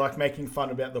 And they're making fun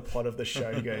about the plot of the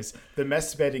show. He goes, the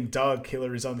masturbating dog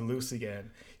killer is on the loose again.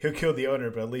 He'll kill the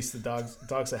owner, but at least the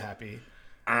dogs are happy.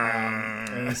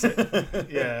 And he said,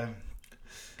 yeah.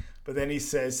 But then he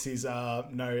says he's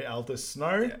no Aldous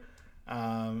Snow.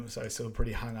 Yeah. So he's still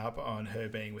pretty hung up on her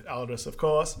being with Aldous, of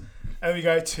course. And we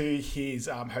go to his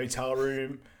hotel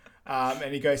room.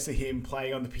 And he goes to him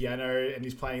playing on the piano. And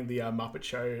he's playing the Muppet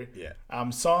Show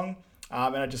song.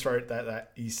 And I just wrote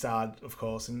that he starred, of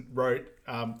course, and wrote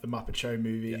the Muppet Show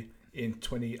movie in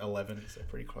 2011. So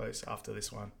pretty close after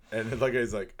this one. And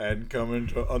he's like, and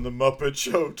coming on the Muppet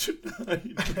Show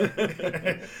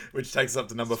tonight. Which takes up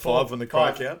to number 5 on the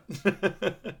cry count.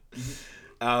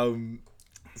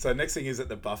 So next thing is at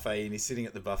the buffet, and he's sitting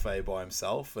at the buffet by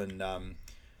himself. And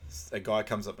a guy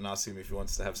comes up and asks him if he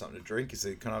wants to have something to drink. He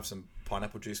said, can I have some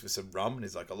pineapple juice with some rum? And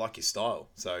he's like, I like your style.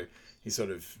 So he sort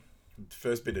of...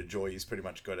 first bit of joy he's pretty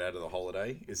much got out of the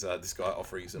holiday is this guy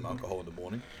offering some alcohol in the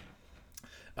morning.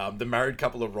 The married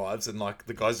couple arrives and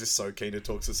the guy's just so keen to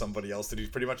talk to somebody else that he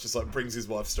pretty much just brings his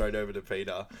wife straight over to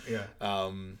Peter. Yeah.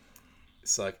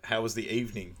 It's like, how was the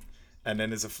evening? And then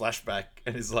there's a flashback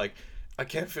and he's like, I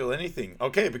can't feel anything.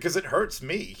 Okay, because it hurts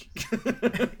me.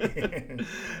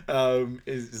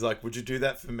 He's like, would you do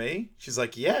that for me? She's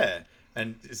like, yeah.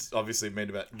 And it's obviously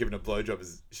meant about giving a blowjob.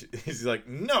 He's like,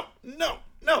 no.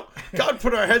 Can't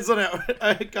put our heads on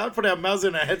can't put our mouths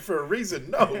in our head for a reason.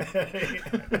 No.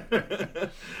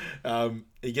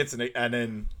 He gets and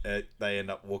then they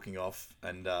end up walking off,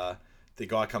 and the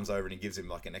guy comes over and he gives him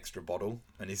an extra bottle,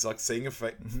 and he's seeing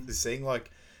he's seeing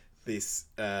this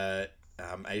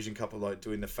Asian couple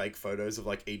doing the fake photos of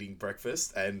eating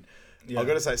breakfast, and I've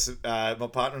got to say, my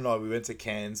partner and I, we went to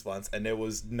Cairns once, and there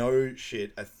was no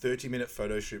shit, a 30-minute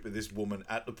photo shoot with this woman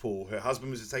at the pool. Her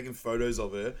husband was just taking photos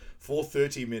of her for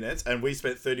 30 minutes, and we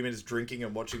spent 30 minutes drinking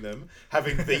and watching them,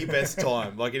 having the best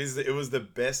time. Like, it was the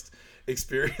best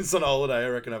experience on a holiday. I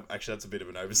reckon, actually, that's a bit of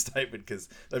an overstatement, because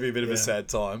that'd be a bit of a sad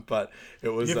time, but it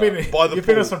was You've pool.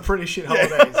 been on some pretty shit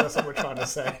holidays, that's what we're trying to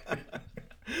say.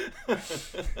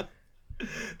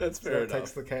 That's fair enough.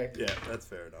 Takes the cake. Yeah, that's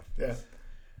fair enough.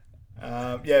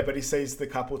 Yeah. But he sees the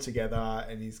couple together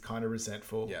and he's kind of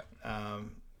resentful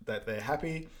that they're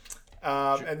happy.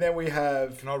 And then we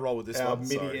have... Can I roll with this our one?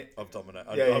 mini... Sorry, I've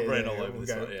dominated. Yeah, I've ran all over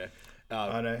this one, yeah.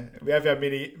 I know. We have our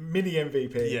mini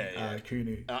MVP,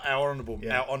 Kunu.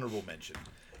 Our honourable mention.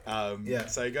 Yeah.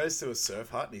 So he goes to a surf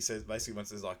hut and he says basically once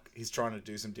there's like he's trying to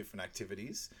do some different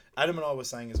activities. Adam and I were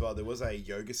saying as well there was a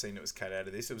yoga scene that was cut out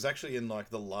of this. It was actually in like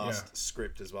the last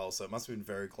script as well, so it must have been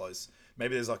very close.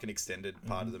 Maybe there's like an extended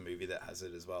part of the movie that has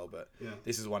it as well, but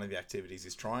this is one of the activities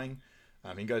he's trying.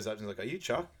 He goes up and he's like, "Are you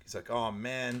Chuck?" He's like, "Oh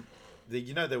man, they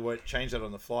won't change that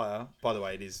on the flyer." By the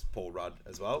way, it is Paul Rudd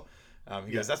as well.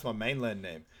 He goes, "That's my mainland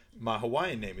name. My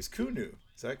Hawaiian name is Kunu."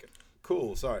 He's like,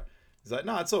 "Cool, sorry." He's like,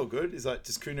 "No, it's all good." He's like,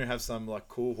 "Does Kunu have some like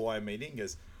cool Hawaiian meaning?" He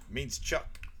goes, "Means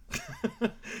Chuck."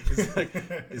 he's like,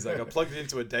 "I plugged it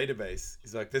into a database."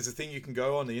 He's like, "There's a thing you can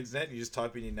go on the internet and you just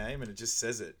type in your name and it just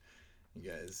says it." He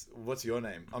goes, "What's your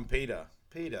name?" "I'm Peter."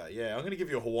 "Peter, yeah, I'm going to give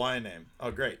you a Hawaiian name."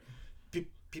 "Oh, great.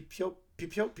 Pipiopi."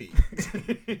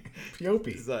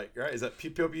 Piopi. He's like, right? He's like,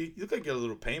 Pipiopi, you look like you got a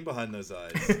little pain behind those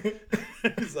eyes.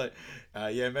 He's like,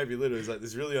 yeah, maybe a little. He's like,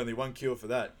 there's really only one cure for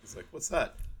that. He's like, what's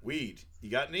that? Weed.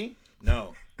 You got any?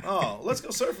 No. Oh, let's go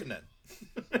surfing then.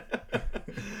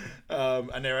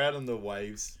 And they're out on the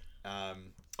waves.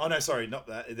 Oh, no, sorry, not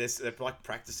that. They're like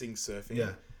practicing surfing.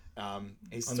 Yeah.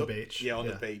 He's on the beach. Yeah, on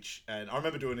the beach. And I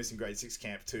remember doing this in grade 6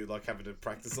 camp too, like having to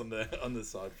practice on the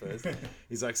side first.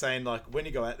 He's like saying like when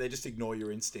you go out there, just ignore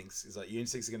your instincts. He's like, your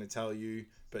instincts are going to tell you,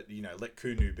 but let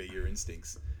Kunu be your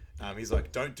instincts. He's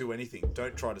like, don't do anything.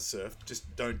 Don't try to surf.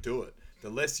 Just don't do it. The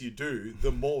less you do,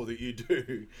 the more that you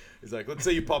do. He's like, let's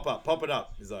see you pop up. Pop it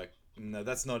up. He's like, no,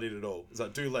 that's not it at all. He's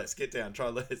like, do less. Get down. Try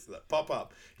less. He's like, pop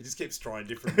up. He just keeps trying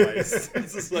different ways.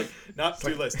 It's just like, nah,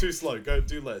 do less. Too slow. Go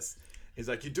do less. He's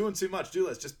like, you're doing too much. Do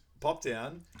less. Just pop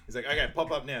down. He's like, okay,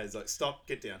 pop up now. He's like, stop.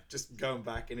 Get down. Just going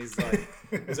back. And he's like,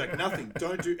 nothing.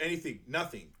 Don't do anything.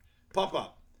 Nothing. Pop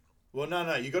up. Well,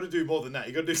 no. You got to do more than that.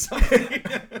 You got to do something.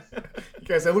 He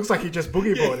goes, it looks like you're just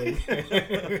boogie boarding.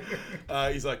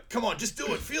 He's like, come on, just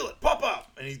do it. Feel it. Pop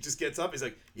up. And he just gets up. He's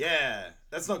like, yeah,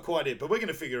 that's not quite it, but we're going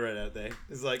to figure it out there.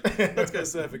 He's like, let's go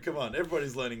surfing. Come on.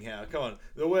 Everybody's learning how. Come on.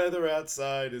 The weather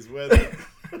outside is weather.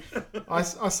 I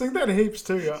sing that heaps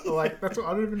too. Like that's what,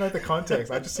 I don't even know the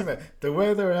context. I just sing that. The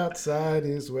weather outside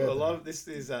is weather. I love this.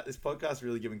 This podcast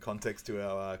really giving context to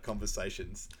our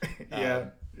conversations. Yeah.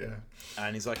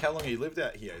 And he's like, "How long have you lived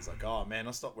out here?" He's like, "Oh man,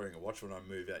 I stopped wearing a watch when I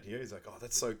moved out here." He's like, "Oh,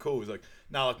 that's so cool." He's like,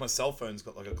 "No, like my cell phone's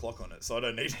got like a clock on it, so I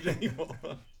don't need it anymore."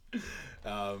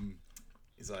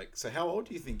 He's like, "So how old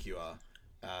do you think you are?"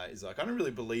 He's like, "I don't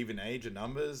really believe in age or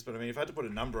numbers, but I mean, if I had to put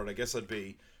a number on, I guess I'd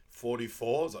be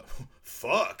 44. I was like,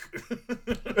 fuck.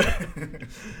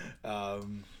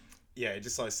 Yeah, he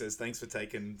just like says, thanks for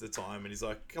taking the time. And he's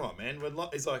like, come on, man. When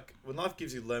life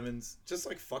gives you lemons, just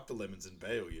like fuck the lemons and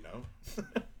bail,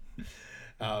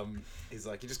 He's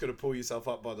like, you just got to pull yourself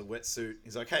up by the wetsuit.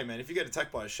 He's like, hey, man, if you get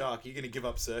attacked by a shark, are you going to give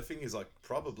up surfing? He's like,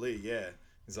 probably, yeah.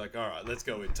 He's like, all right, let's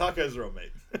go in. Tacos are on,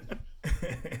 mate.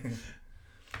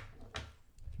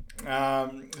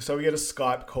 So we get a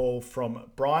Skype call from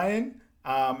Brian.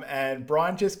 And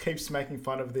Brian just keeps making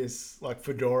fun of this like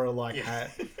fedora hat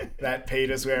that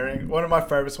Peter's wearing. One of my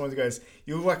favorites ones goes,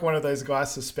 "You look like one of those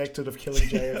guys suspected of killing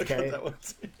JFK." That one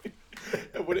too.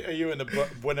 What are you in the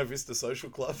Buena Vista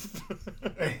Social Club?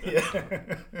 Yeah.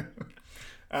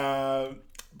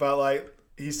 But like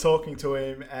he's talking to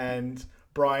him, and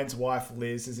Brian's wife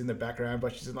Liz is in the background,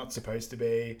 but she's not supposed to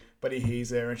be. But he hears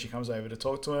her, and she comes over to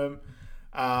talk to him.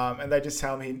 And they just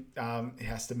tell him he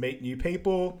has to meet new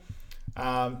people.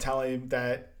 Tell him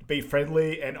that be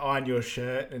friendly and iron your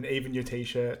shirt and even your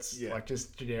t-shirts. Like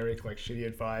just generic, like shitty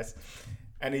advice.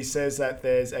 And he says that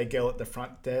there's a girl at the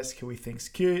front desk who he thinks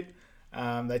cute.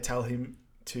 They tell him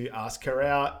to ask her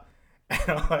out.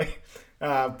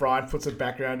 And Brian puts a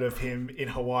background of him in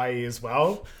Hawaii as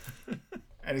well.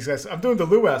 And he says, I'm doing the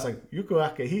luau. I was like,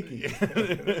 Yukulaka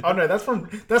Hiki. Oh no, that's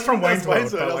from Wayne's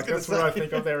World. Like, that's what I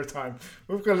think of every time.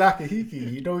 Yukulaka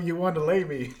Hiki, you know you want to lay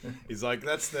me. He's like,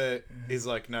 no, that's the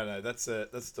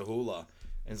hula.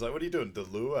 And he's like, what are you doing? The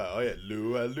luau. Oh yeah,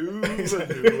 luau,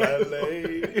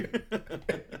 lay.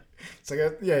 It's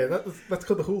like, that's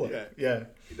called the hula. Yeah.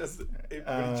 He does.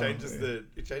 When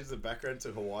he changes the background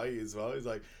to Hawaii as well. He's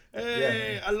like,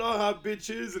 "Hey, aloha,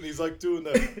 bitches," and he's like doing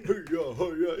the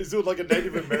hey, he's doing like a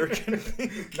Native American thing.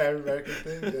 Native American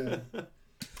thing. Yeah.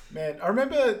 Man, I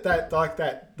remember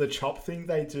that the chop thing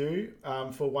they do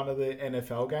for one of the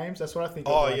NFL games. That's what I think.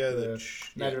 Oh, of, yeah, the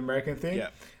Native American thing. Yeah.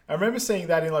 I remember seeing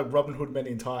that in like Robin Hood Men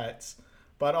in Tights.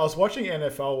 But I was watching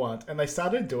NFL once, and they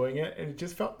started doing it, and it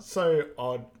just felt so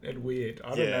odd and weird.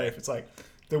 I don't know if it's like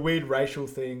the weird racial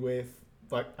thing with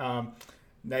like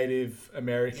Native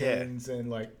Americans and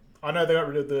like I know they got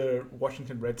rid of the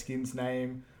Washington Redskins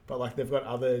name, but like they've got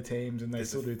other teams and they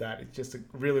still do that. It's just a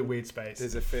really weird space.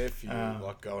 There's a fair few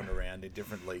like going around in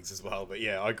different leagues as well. But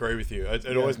yeah, I agree with you.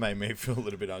 It always made me feel a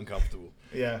little bit uncomfortable.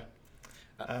 Yeah.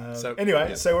 So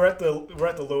we're at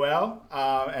the luau,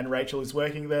 and Rachel is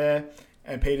working there.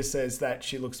 And Peter says that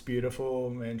she looks beautiful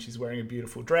and she's wearing a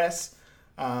beautiful dress.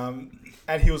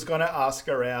 And he was going to ask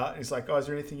her out. He's like, "Oh, is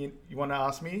there anything you want to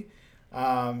ask me?"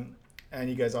 And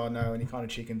he goes, "Oh, no." And he kind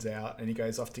of chickens out and he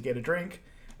goes off to get a drink.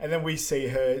 And then we see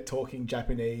her talking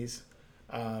Japanese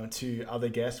to other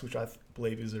guests, which I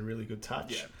believe is a really good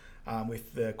touch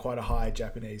with quite a high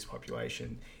Japanese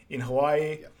population in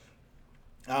Hawaii.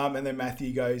 And then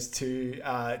Matthew goes to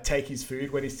take his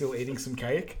food when he's still eating some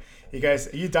cake. He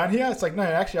goes, "Are you done here?" It's like, "No,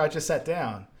 actually, I just sat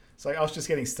down." It's like, "I was just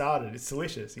getting started. It's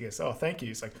delicious." He goes, "Oh, thank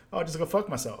you." It's like, "Oh, I just go fuck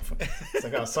myself." It's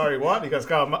like, "Oh, sorry, what?" He goes,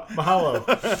 "Go, mahalo."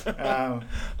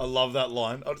 I love that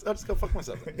line. I'll just go fuck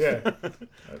myself. Yeah.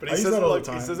 But he says it like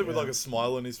he says it with like a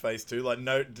smile on his face too, like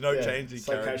no change in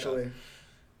character.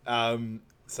 Casually.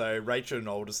 So Rachel and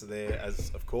Aldous are there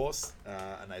as of course,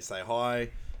 and they say hi.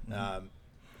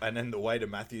 And then the waiter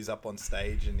Matthew's up on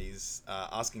stage and he's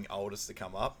asking Aldous to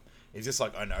come up. He's just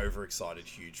like an overexcited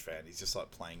huge fan. He's just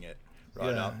like playing it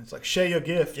right up. It's like, share your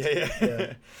gift.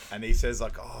 Yeah. And he says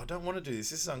like, "Oh, I don't want to do this.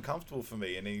 This is uncomfortable for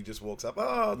me." And then he just walks up.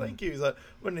 "Oh, thank you." He's like,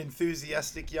 "What an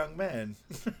enthusiastic young man."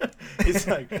 He's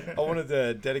like, "I wanted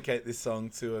to dedicate this song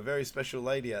to a very special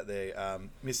lady out there,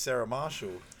 Miss Sarah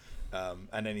Marshall."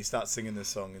 And then he starts singing this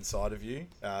song "Inside of You,"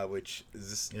 which is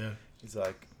just... He's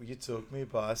like, "You took me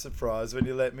by surprise when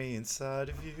you let me inside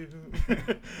of you."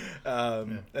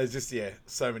 There's just,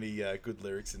 so many good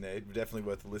lyrics in there. Definitely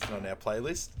worth a listen on our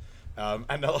playlist. And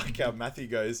I like how Matthew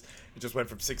goes, "It just went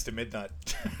from 6 to midnight."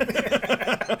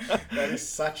 That is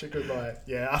such a good line.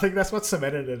 Yeah, I think that's what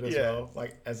cemented it as well,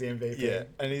 like as the MVP. Yeah,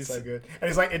 and he's so good. And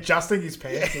he's like adjusting his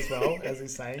pants as well as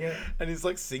he's saying it. And he's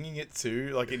like singing it too,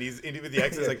 like with the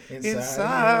accent, like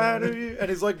inside of you. And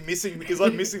he's like missing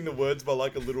the words by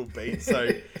like a little beat. So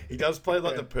he does play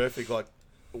like the perfect like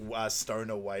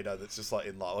stoner waiter that's just like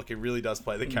in line. Like he really does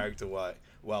play the character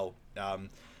well.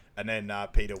 And then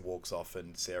Peter walks off,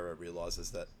 and Sarah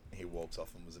realizes that he walks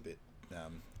off and was a bit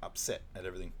upset at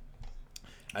everything.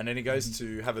 And then he goes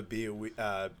to have a beer.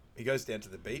 He goes down to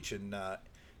the beach, and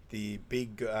the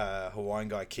big Hawaiian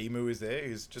guy Kimu is there.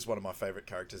 Who's just one of my favorite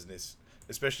characters in this,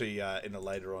 especially in a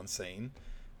later on scene.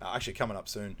 Actually, coming up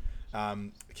soon.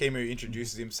 Kimu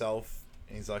introduces himself.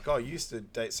 And he's like, "Oh, you used to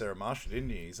date Sarah Marshall, didn't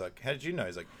you?" He's like, "How did you know?"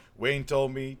 He's like, "Wayne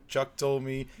told me, Chuck told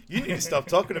me. You need to stop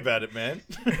talking about it, man."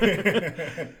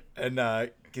 And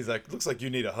he's like, "Looks like you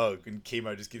need a hug." And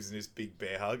Chemo just gives him this big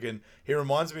bear hug. And he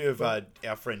reminds me of our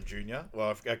friend Junior.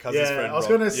 Well, our cousin's friend. I was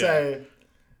going to say,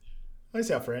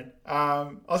 who's our friend?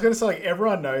 I was going to say, like,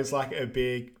 everyone knows, like, a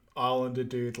big Islander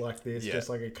dude like this, just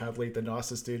like a cuddly, the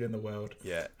nicest dude in the world.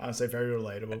 Yeah. So very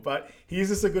relatable. But he's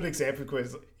just a good example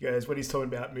because he goes, when he's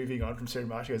talking about moving on from Sarah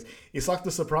Marshall, he goes, "It's like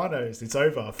The Sopranos. It's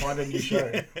over. Find a new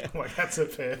show." I'm like, that's a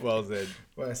fair well said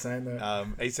way of saying that.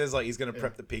 He says like he's going to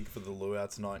prep the pig for the luau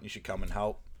tonight and you should come and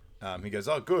help. He goes,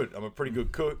 "Oh, good. I'm a pretty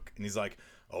good cook." And he's like,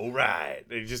 "All right."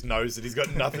 And he just knows that he's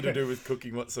got nothing to do with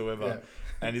cooking whatsoever. Yeah.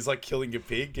 And he's like killing a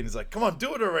pig, and he's like, "Come on,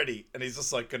 do it already!" And he's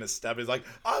just like gonna stab it. He's like,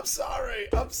 I'm sorry."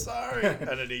 And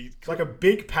then it's like a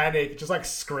big panic, just like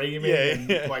screaming,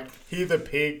 and like hear the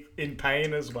pig in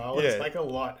pain as well. It's like a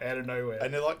lot out of nowhere.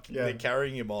 And they're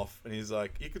carrying him off, and he's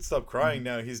like, "You could stop crying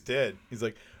now. He's dead." He's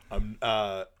like,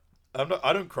 I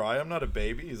don't cry. I'm not a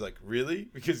baby." He's like, "Really?"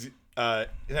 Because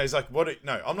he's like, "What?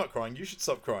 No, I'm not crying. You should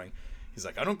stop crying." He's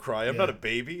like, "I don't cry. I'm not a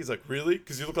baby." He's like, "Really?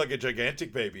 Because you look like a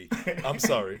gigantic baby." "I'm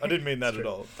sorry. I didn't mean that at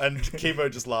all." And Chemo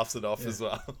just laughs it off as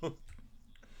well.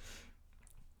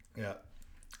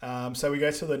 So we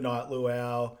go to the night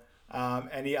luau,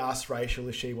 and he asks Rachel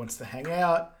if she wants to hang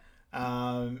out.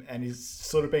 And he's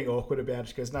sort of being awkward about it.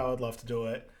 She goes, "No, I'd love to do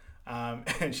it."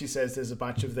 And she says there's a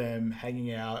bunch of them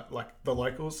hanging out, like the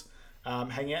locals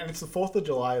hanging out. And it's the 4th of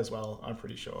July as well, I'm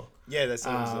pretty sure. Yeah, they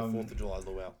said it was the 4th of July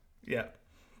luau.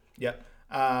 Yeah.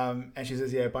 And she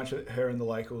says, yeah, a bunch of her and the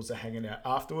locals are hanging out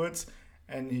afterwards.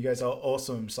 And he goes, oh,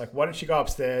 awesome. It's like, why don't you go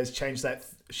upstairs, change that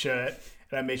shirt,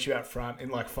 and I'll meet you out front in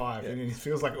like 5. And he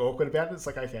feels like awkward about it. It's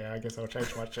like, okay, I guess I'll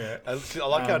change my shirt. I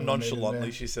like how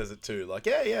nonchalantly she says it too. Like,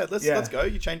 let's go.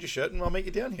 You change your shirt and I'll meet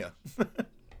you down here.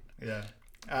 Yeah.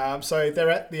 So they're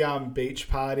at the beach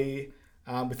party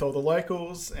with all the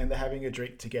locals, and they're having a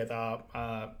drink together,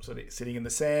 sort of sitting in the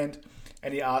sand.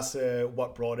 And he asks her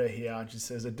what brought her here, and she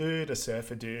says, a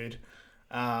surfer dude.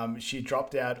 She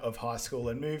dropped out of high school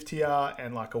and moved here,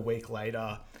 and like a week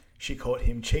later, she caught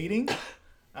him cheating.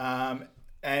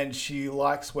 And she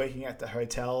likes working at the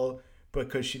hotel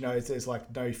because she knows there's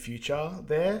like no future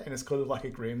there, and it's kind of like a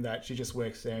grim that she just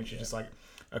works there, and she's just like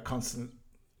a constant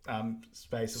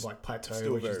space of like plateau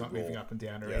Still where she's not moving up and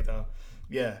down or either.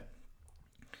 Yeah.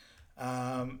 She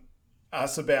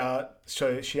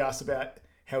asked about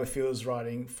how it feels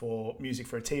writing for music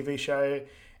for a TV show,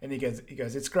 and he goes,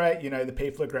 it's great. You know, the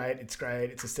people are great. It's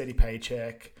great. It's a steady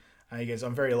paycheck. And he goes,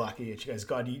 I'm very lucky. And she goes,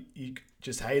 God, you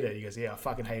just hate it. He goes, yeah, I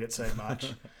fucking hate it so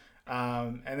much.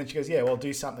 And then she goes, yeah, well,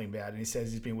 do something about it. And he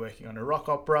says he's been working on a rock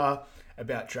opera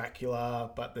about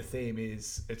Dracula, but the theme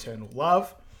is eternal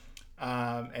love.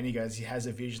 And he goes, he has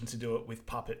a vision to do it with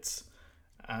puppets.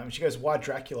 She goes, why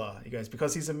Dracula? He goes,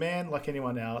 because he's a man like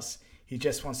anyone else. He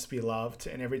just wants to be loved.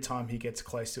 And every time he gets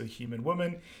close to a human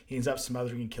woman, he ends up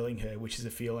smothering and killing her, which is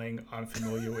a feeling I'm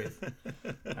familiar with.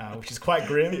 Which is quite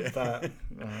grim, but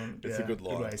it's a good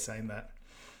line. Good way of saying that.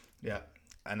 Yeah.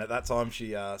 And at that time,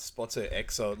 she spots her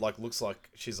ex, so it like looks like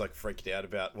she's like freaked out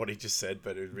about what he just said,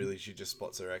 but it really she just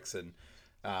spots her ex, and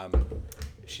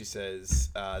she says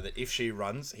that if she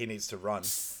runs, he needs to run,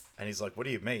 and he's like, "What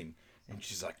do you mean?" And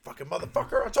she's like, "Fucking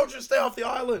motherfucker! I told you to stay off the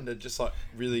island!" And just like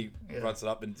really runs it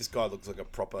up, and this guy looks like a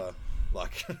proper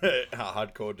like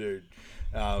hardcore dude.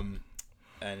 And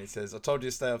he says, "I told you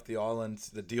to stay off the island.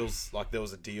 The deal's like there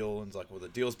was a deal," and he's like, "Well, the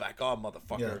deal's back on,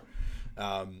 motherfucker."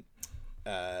 Yeah.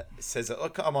 Says that,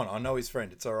 "Look, come on, I know his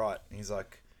friend. It's all right." And he's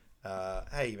like,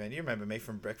 "Hey, man, you remember me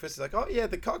from breakfast?" He's like, "Oh, yeah,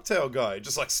 the cocktail guy."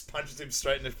 Just like punches him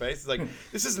straight in the face. He's like,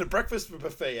 "This isn't a breakfast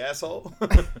buffet, asshole."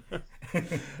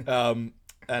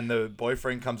 And the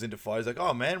boyfriend comes into fight. He's like,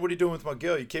 "Oh, man, what are you doing with my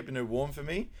girl? You keeping her warm for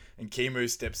me?" And Kimu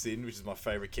steps in, which is my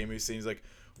favorite Kimu scene. He's like,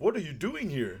 "What are you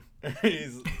doing here?" And he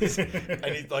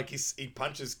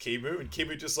punches Kimu, and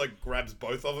Kimu just like grabs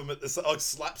both of them at the same, like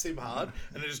slaps him hard,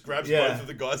 and it just grabs both of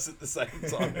the guys at the same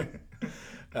time.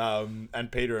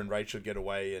 And Peter and Rachel get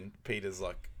away, and Peter's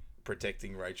like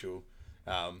protecting Rachel.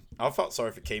 I felt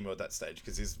sorry for Kimu at that stage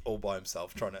because he's all by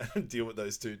himself trying to deal with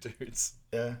those two dudes.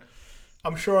 Yeah,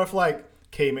 I'm sure if like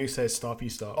Kimu says stop, you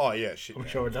stop. Oh yeah, shit. I'm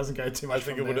sure it doesn't go too much. I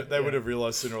think they would have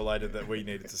realized sooner or later that we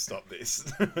needed to stop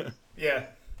this. Yeah.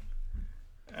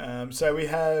 So we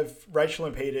have Rachel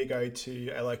and Peter go to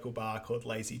a local bar called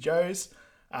Lazy Joe's,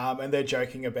 and they're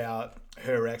joking about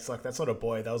her ex, like that's not a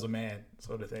boy, that was a man,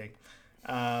 sort of thing.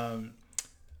 And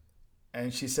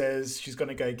she says she's going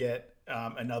to go get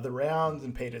another round,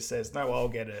 and Peter says, "No, I'll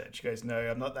get it." She goes, "No,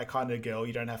 I'm not that kind of girl.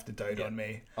 You don't have to dote on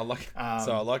me." I like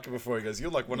it before he goes,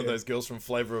 "You're like one of those girls from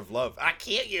Flavor of Love. I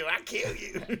kill you.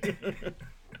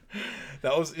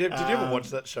 That was. Yeah, did you ever watch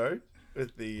that show?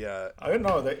 With the I don't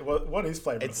know what is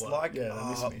Flavor it's of Love?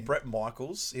 like Brett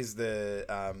Michaels is the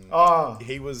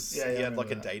he had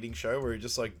like a dating show where he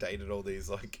just like dated all these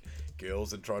like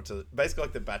girls and tried to basically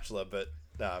like The Bachelor, but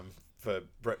for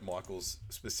Brett Michaels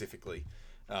specifically,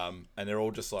 and they're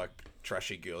all just like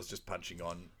trashy girls just punching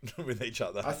on with each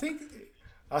other. I think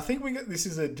this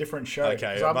is a different show.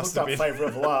 Okay, I've looked up Flavor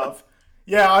of Love.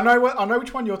 Yeah, I know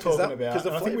which one you're talking about.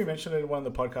 I think we mentioned it in one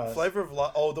of the podcasts. Flavor of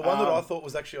Love. Oh, the one that I thought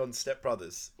was actually on Step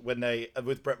Brothers when they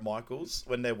with Brett Michaels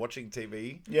when they're watching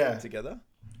TV together.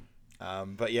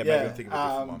 But maybe I'm thinking of a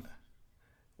different one.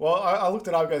 Well, I looked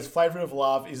it up. It goes, Flavor of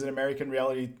Love is an American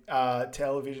reality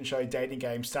television show dating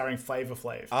game starring Flavor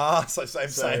Flav. So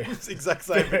same. It's exact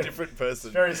same, but different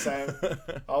person. Very same.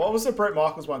 What was the Brett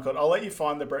Michaels one called? I'll let you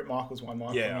find the Brett Michaels one,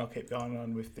 Michael, and I'll keep going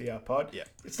on with the pod. Yeah.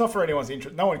 It's not for anyone's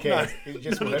interest. No one cares. No. It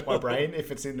just will hurt my brain if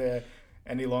it's in there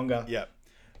any longer. Yeah.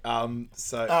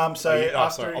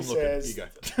 After he says... You go.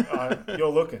 You're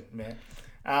looking, man.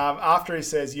 After he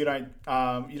says, you don't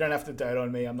have to dote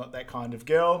on me, I'm not that kind of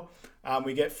girl.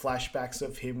 We get flashbacks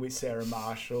of him with Sarah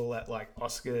Marshall at like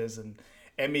Oscars and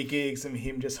Emmy gigs, and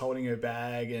him just holding her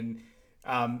bag, and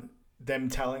them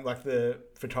telling like the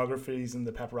photographers and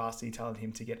the paparazzi telling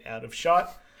him to get out of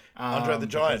shot. Andre the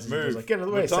Giant, move! Like, get out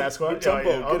of the way, Sasquatch!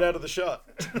 Get out of the shot.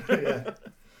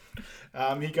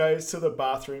 He goes to the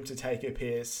bathroom to take a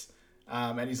piss.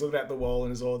 And he's looking at the wall,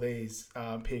 and there's all these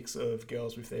pics of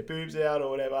girls with their boobs out or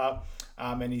whatever.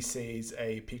 and he sees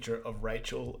a picture of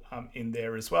Rachel in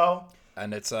there as well.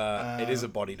 And it is a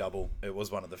body double. It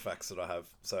was one of the facts that I have.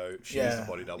 So she is a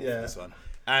body double for this one.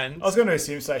 And I was going to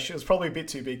assume so. She was probably a bit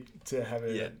too big to have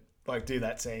her do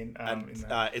that scene.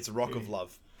 it's Rock of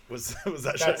Love. Was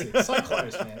that That's show? it. So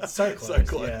close, man. So close. So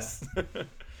close.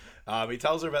 Yeah. He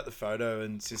tells her about the photo,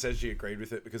 and she says she agreed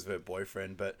with it because of her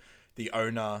boyfriend, but the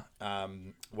owner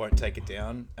won't take it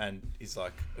down. And he's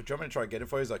like, "Do you want me to try to get it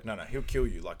for you?" He's like, "No, he'll kill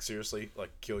you. Like seriously, like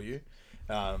kill you."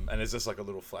 And it's just like a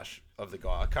little flash of the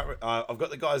guy. I've got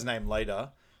the guy's name later.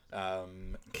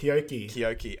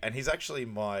 Kyoki, and he's actually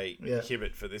my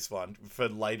hibbit for this one for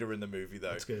later in the movie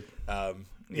though. That's good.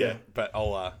 But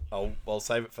I'll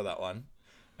save it for that one.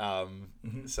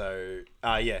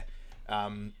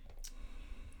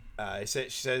 She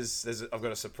says I've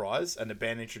got a surprise, and the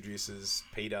band introduces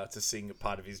Peter to sing a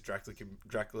part of his Dracula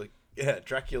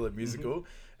musical,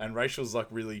 and Rachel's like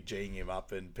really G'ing him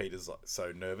up, and Peter's like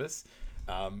so nervous.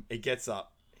 He gets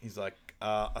up. He's like,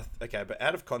 okay, but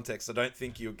out of context, I don't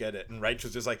think you'll get it. And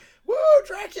Rachel's just like, woo,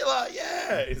 Dracula,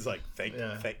 yeah. He's like, thank you.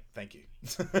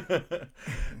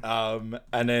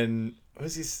 And then, what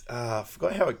was this? I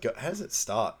forgot how it go. How does it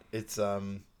start? It's, I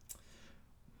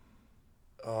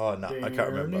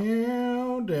can't remember.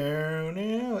 Down,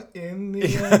 in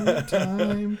the end of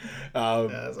time.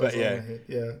 But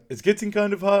it's getting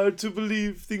kind of hard to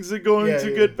believe things are going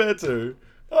to get better.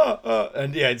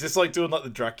 And it's just like doing like the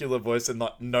Dracula voice, and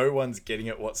like no one's getting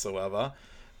it whatsoever.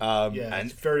 And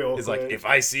it's very awkward. It's like, if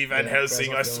I see Van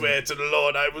Helsing, I swear to the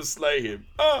Lord I will slay him.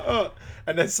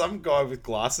 And there's some guy with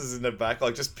glasses in the back,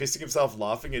 like just pissing himself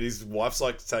laughing, and his wife's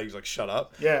like saying, like, shut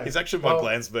up. Yeah. He's actually my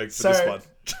Glansberg for this one.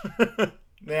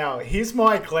 Now, here's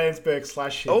my Glansberg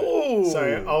 / him. Oh, so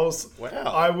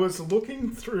I was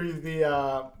looking through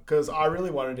the because I really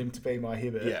wanted him to be my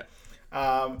Hibbert. Yeah.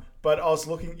 But I was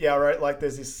looking. Yeah, right. Like,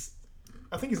 there's this.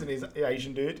 I think he's an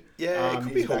Asian dude. Yeah, it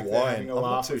could be Hawaiian. Having a I'm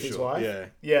laugh not too with his sure. wife.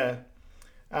 Yeah.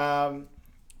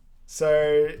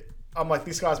 So I'm like,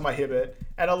 this guy's my Hibbert,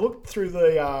 and I looked through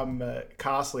the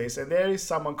cast list, and there is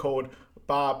someone called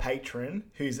Bar Patron,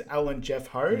 who's Alan Jeff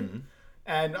Ho. Mm-hmm.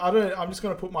 And I'm just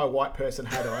going to put my white person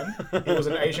hat on. He was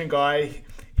an Asian guy.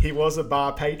 He was a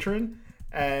bar patron.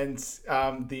 And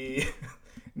the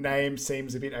name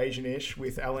seems a bit Asian-ish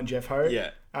with Alan Jeff Ho.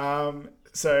 Yeah.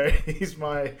 So he's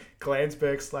my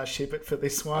Glansberg / Hibbert for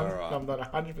this one. Right. I'm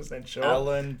not 100% sure.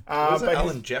 Alan. Was it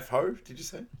Alan Jeff Ho? Did you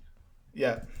say?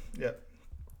 Yeah.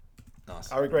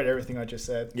 Nice. I regret everything I just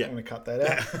said. Yeah. I'm going to cut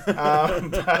that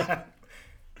out.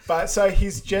 But so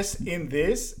he's just in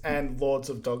this and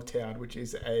Lords of Dogtown, which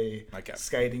is a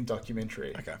skating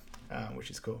documentary. Okay.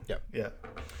 Which is cool. Yep. Yeah.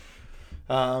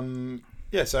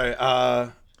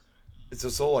 So it's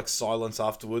just all like silence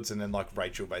afterwards, and then like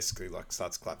Rachel basically like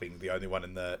starts clapping, the only one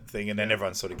in the thing, and then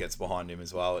everyone sort of gets behind him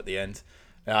as well at the end.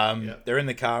 They're in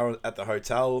the car at the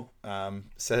hotel.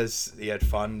 Says he had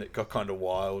fun. It got kind of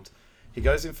wild. He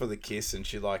goes in for the kiss, and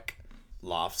she like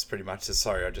laughs pretty much. Says,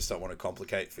 "Sorry, I just don't want to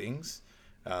complicate things."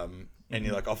 And he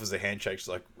like offers a handshake. She's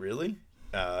like, "Really?"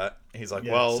 He's like,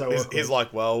 he's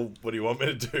like, "Well, what do you want me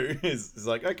to do?" He's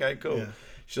like, "Okay, cool." Yeah.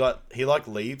 He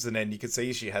leaves, and then you can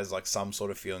see she has like some sort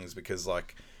of feelings because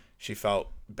like she felt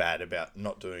bad about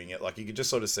not doing it. Like you could just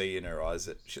sort of see in her eyes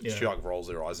that she like rolls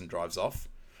her eyes and drives off.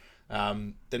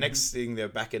 The next thing, they're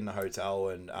back in the hotel,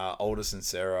 and Aldous and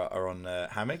Sarah are on the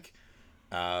hammock.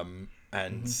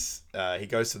 He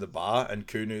goes to the bar, and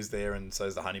Kunu's there, and so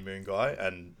is the honeymoon guy,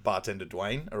 and bartender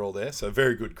Dwayne are all there. So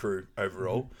very good crew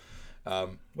overall.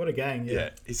 What a gang!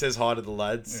 Yeah. He says hi to the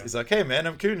lads. Yeah. He's like, "Hey man,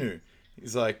 I'm Kunu."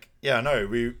 He's like, "Yeah, I know.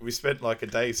 We spent like a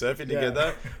day surfing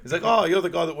together." He's like, "Oh, you're the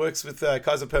guy that works with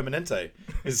Kaiser Permanente."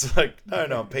 He's like,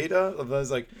 "No, I'm Peter." I was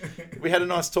like, "We had a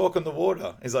nice talk on the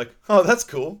water." He's like, "Oh, that's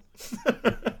cool."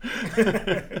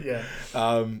 Yeah.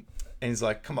 And he's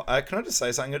like, "Come on, can I just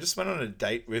say something? I just went on a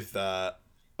date with Rachel."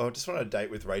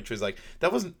 He's like,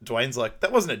 Dwayne's like,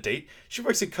 "That wasn't a date. She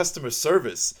works in customer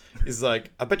service." He's like,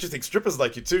 "I bet you think strippers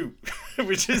like you too,"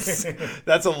 which is,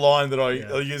 that's a line that I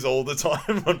use all the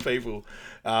time on people.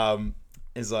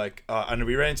 He's like, and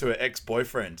we ran into her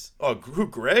ex-boyfriend. "Oh, who,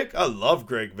 Greg? I love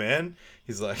Greg, man."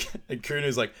 He's like, and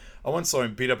Kunu's like, "I once saw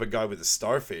him beat up a guy with a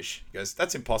starfish." He goes,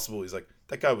 "That's impossible." He's like,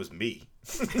 "That guy was me."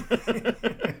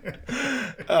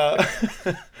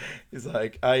 He's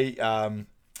like,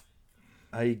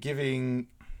 are you giving...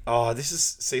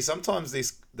 sometimes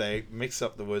they mix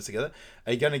up the words together.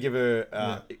 Are you going to give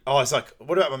her... it's like,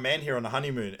 what about my man here on the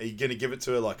honeymoon? Are you going to give it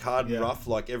to her like hard and rough,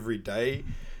 like every day?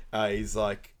 He's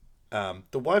like,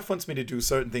 the wife wants me to do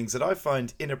certain things that I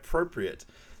find inappropriate.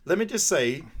 Let me just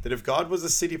say that if God was a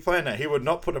city planner, he would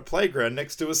not put a playground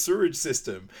next to a sewage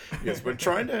system. Because we're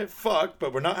trying to fuck,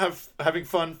 but we're not having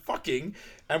fun fucking.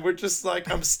 And we're just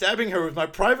like, I'm stabbing her with my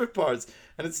private parts.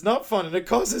 And it's not fun, and it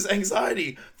causes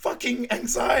anxiety. Fucking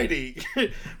anxiety.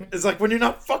 It's like when you're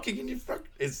not fucking and you fuck.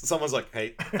 Someone's like,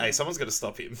 hey, someone's got to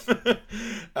stop him.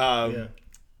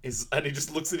 And he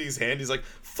just looks at his hand. He's like,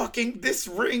 fucking this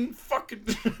ring, fucking.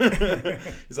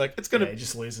 He's like, it's gonna. He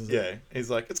just loses it. Yeah, he's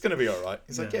like, it's gonna be all right.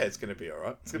 He's like, yeah, it's gonna be all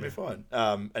right. It's gonna be fine.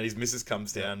 And his missus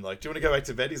comes down, like, do you want to go back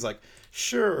to bed? He's like,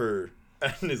 sure.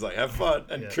 And he's like, have fun.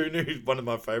 And Kunu, one of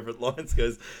my favorite lines,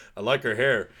 goes, I like her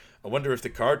hair. I wonder if the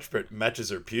carpet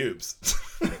matches her pubes.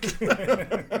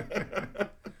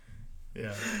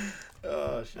 Yeah.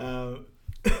 Oh, shit.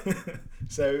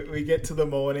 So we get to the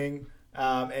morning,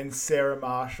 and Sarah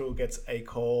Marshall gets a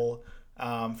call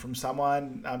from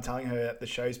someone telling her that the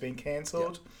show's been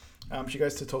cancelled. She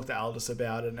goes to talk to Aldous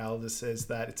about it, and Aldous says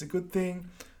that it's a good thing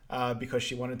because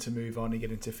she wanted to move on and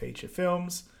get into feature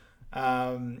films.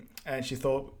 And she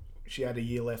thought she had a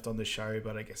year left on the show,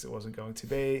 but I guess it wasn't going to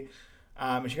be.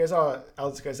 And she goes,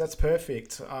 Aldous goes, that's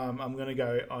perfect. I'm going to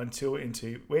go on tour in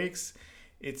 2 weeks.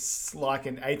 It's like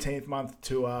an 18th month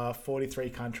tour, 43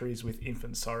 countries with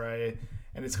Infant Sorrow,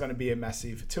 and it's going to be a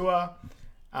massive tour.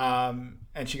 And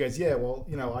she goes, yeah, well,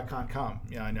 I can't come.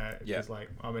 I know. It's like,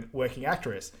 I'm a working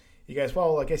actress. He goes,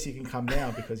 well, I guess you can come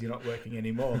now because you're not working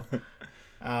anymore.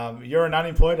 You're an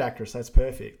unemployed actress. That's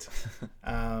perfect.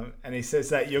 And he says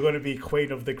that you're going to be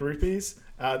queen of the groupies,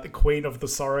 the queen of the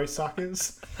sorrow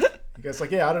suckers. He goes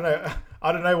like, yeah, I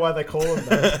don't know why they call them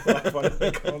that. Like, why do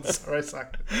they call them sorrow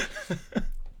suckers?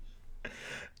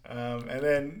 And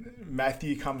then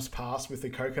Matthew comes past with the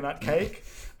coconut cake.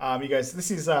 He goes, this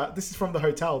is from the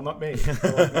hotel, not me.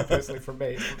 Like, not personally from me,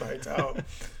 it's from the hotel.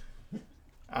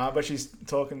 But she's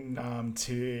talking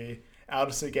to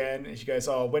Aldous again, and she goes,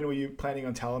 oh, when were you planning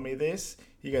on telling me this?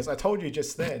 He goes, I told you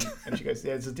just then. And she goes,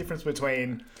 yeah, there's a difference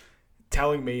between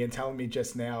telling me and telling me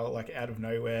just now, like out of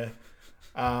nowhere.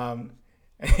 And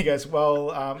he goes,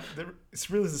 well, it's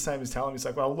really the same as telling me. It's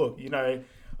like, well, look,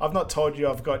 I've not told you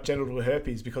I've got genital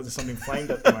herpes because there's something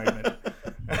inflamed at the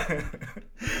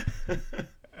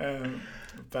moment.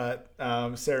 But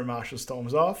Sarah Marshall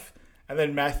storms off, and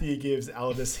then Matthew gives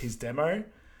Aldous his demo.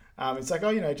 It's like,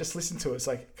 oh, just listen to it. It's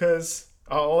like, because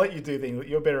I'll let you do things.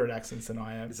 You're better at accents than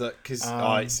I am. It's like, because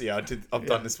I've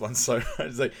done this one. So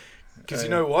it's like, because you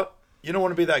know what? You don't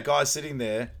want to be that guy sitting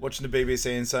there watching the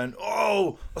BBC and saying,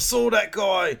 oh, I saw that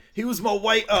guy. He was my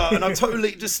waiter and I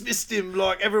totally dismissed him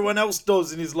like everyone else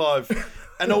does in his life.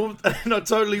 And I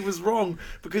totally was wrong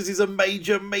because he's a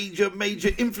major, major, major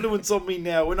influence on me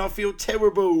now and I feel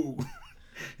terrible.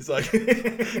 He's like,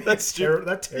 that's stupid.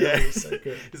 That terrible is so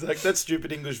good. He's like, that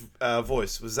stupid English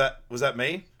voice. Was that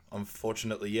me?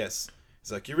 Unfortunately, yes.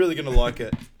 He's like, you're really going to like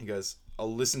it. He goes,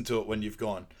 I'll listen to it when you've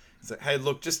gone. He's like, hey,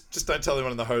 look, just don't tell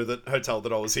anyone in the hotel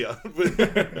that I was here.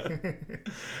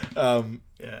 And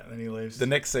then he leaves. The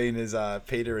next scene is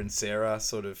Peter and Sarah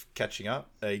sort of catching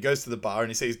up. He goes to the bar and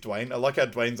he sees Dwayne. I like how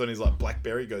Dwayne's on his like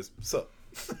BlackBerry. He goes, sup?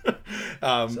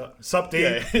 Sup, D?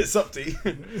 Yeah, sup, D?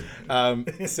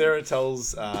 Sarah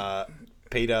tells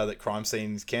Peter that crime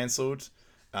scene's cancelled.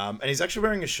 And he's actually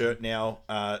wearing a shirt now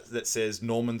that says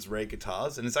Norman's Rare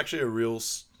Guitars. And it's actually a real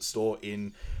store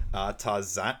in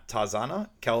Tarzana,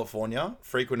 California,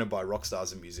 frequented by rock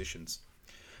stars and musicians.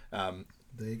 There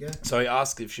you go. So he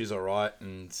asks if she's all right,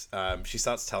 and she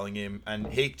starts telling him, and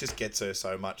he just gets her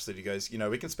so much that he goes,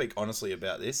 we can speak honestly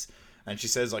about this. And she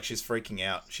says, like, she's freaking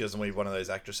out. She doesn't want to be one of those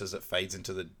actresses that fades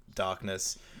into the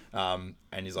darkness. And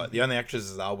he's like, the only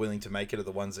actresses that are willing to make it are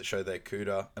the ones that show their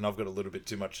cooter, and I've got a little bit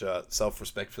too much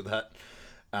self-respect for that.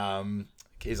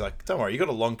 He's like, don't worry, you got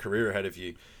a long career ahead of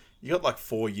you. You got like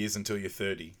 4 years until you're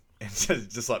 30. And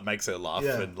just like makes her laugh,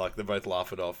 and like they both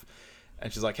laugh it off.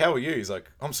 And she's like, how are you? He's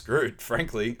like, I'm screwed,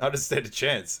 frankly. I just stand a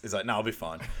chance. He's like, no, I'll be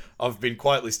fine. I've been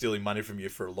quietly stealing money from you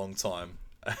for a long time.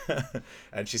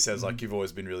 And she says, like, you've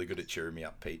always been really good at cheering me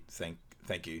up, Pete. Thank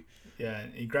you. Yeah,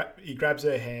 and he grabs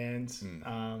her hand,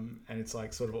 and it's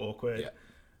like sort of awkward.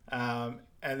 Yeah.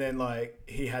 And then like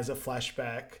he has a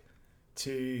flashback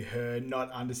to her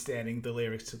not understanding the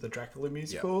lyrics to the Dracula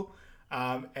musical.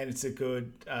 Yeah. And it's a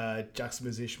good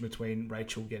juxtaposition between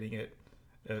Rachel getting it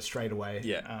straight away,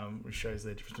 which shows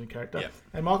the difference in character. Yeah.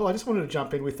 And Michael, I just wanted to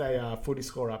jump in with a footy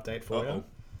score update for you.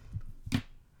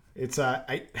 It's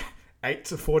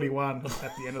 8-41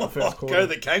 at the end of the first quarter. Go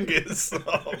the Kangas!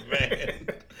 Oh man!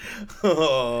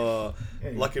 Oh,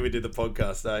 anyway. Lucky we did the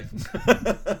podcast, eh?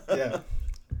 Yeah.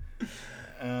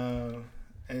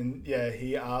 And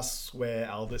he asks where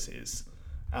Aldous is.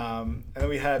 And then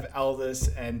we have Aldous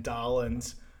and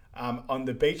Darland on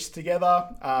the beach together,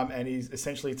 and he's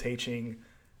essentially teaching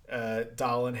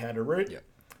Darlin how to root. Yep.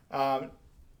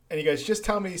 And he goes, just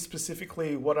tell me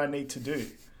specifically what I need to do.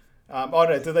 Oh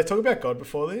no, did they talk about God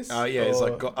before this? Yeah, it's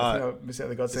like God, I think I missed out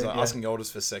the God he's scene. like asking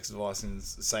elders for sex advice and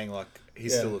saying like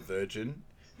he's still a virgin.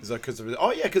 He's like,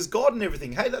 because God and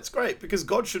everything. Hey, that's great because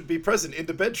God should be present in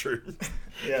the bedroom.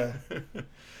 Yeah.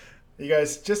 He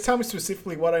goes, just tell me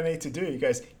specifically what I need to do. He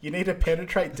goes, you need to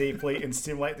penetrate deeply and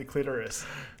stimulate the clitoris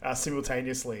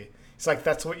simultaneously. It's like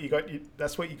that's what you got.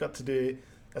 That's what you got to do.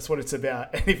 That's what it's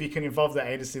about. And if you can involve the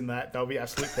anus in that, that'll be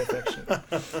absolute perfection.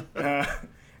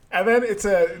 And then it's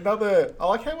another. I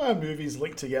like how our movies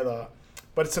link together,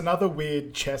 but it's another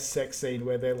weird chess sex scene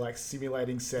where they're like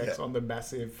simulating sex on the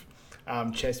massive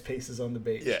chess pieces on the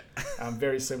beach. Yeah.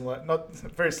 Very similar. Not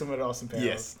very similar to Austin Powers.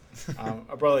 Yes. I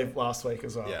probably last week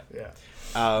as well. Yeah.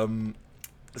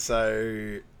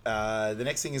 So the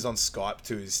next thing is on Skype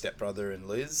to his stepbrother and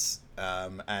Liz,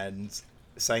 and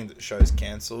saying that the show's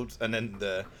cancelled, and then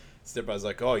the stepbrother's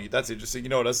like, "Oh, that's interesting. You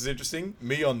know what else is interesting?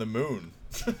 Me on the moon."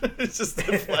 It's just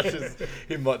the flashes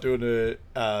him like doing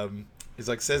a. He's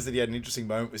like says that he had an interesting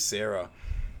moment with Sarah.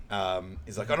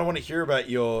 He's like, "I don't want to hear about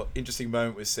your interesting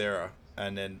moment with Sarah,"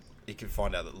 and then he can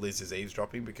find out that Liz is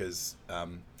eavesdropping because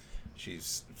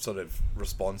she's sort of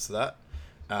responds to that.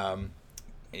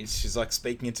 She's like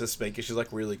speaking into the speaker. She's like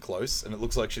really close, and it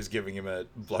looks like she's giving him a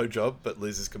blowjob, but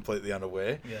Liz is completely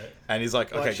unaware. Yeah. And he's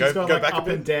like, "Okay, she's go like back up a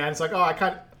bit." and down. It's like, oh, I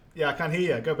can't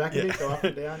hear you. Go back a bit. Go up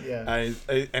and down. Yeah.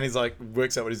 And he's like,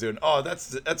 works out what he's doing. Oh,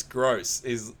 that's gross.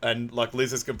 And like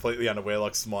Liz is completely unaware,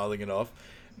 like smiling it off.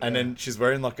 And then she's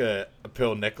wearing like a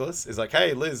pearl necklace. He's like,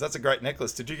 "Hey, Liz, that's a great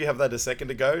necklace. Did you have that a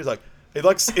second ago?" He's like, he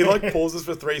pauses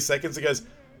for 3 seconds and goes,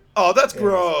 "Oh, that's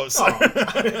gross." Oh.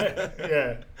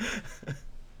 Yeah.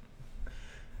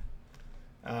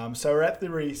 So we're at the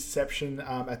reception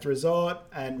at the resort,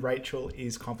 and Rachel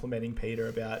is complimenting Peter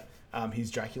about his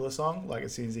Dracula song. Like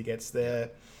as soon as he gets there,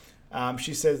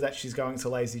 she says that she's going to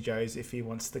Lazy Joe's if he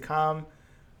wants to come,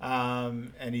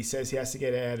 and he says he has to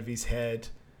get it out of his head.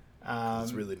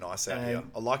 It's really nice out here.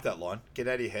 I like that line. Get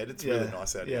out of your head. It's really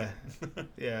nice out here.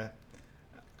 Yeah.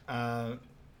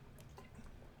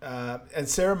 And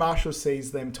Sarah Marshall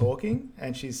sees them talking,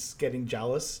 and she's getting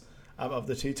jealous of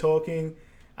the two talking.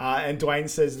 And Dwayne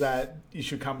says that you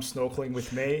should come snorkeling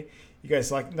with me. He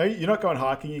goes like, "No, you're not going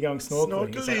hiking. You're going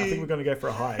snorkeling." He's like, "I think we're going to go for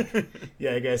a hike."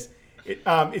 Yeah, he goes,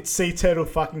 it's sea turtle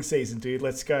fucking season, dude.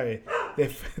 Let's go.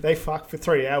 They fuck for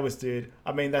 3 hours, dude.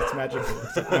 I mean, that's magical.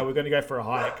 Like, no, we're going to go for a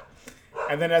hike.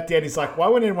 And then at the end, he's like, "Why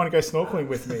wouldn't anyone want to go snorkeling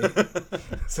with me?"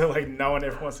 So like, no one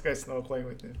ever wants to go snorkeling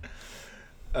with him.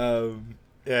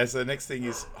 So the next thing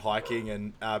is hiking,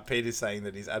 and Peter's saying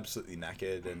that he's absolutely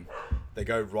knackered, and they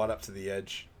go right up to the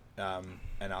edge and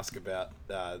ask about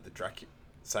the Dracula.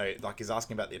 So like he's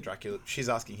asking about the Dracula. She's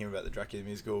asking him about the Dracula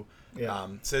musical. Yeah.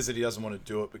 Says that he doesn't want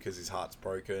to do it because his heart's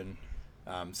broken.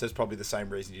 Says probably the same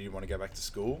reason you didn't want to go back to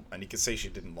school, and you can see she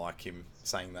didn't like him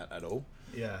saying that at all.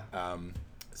 Yeah.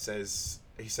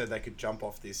 He said they could jump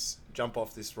off this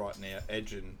right now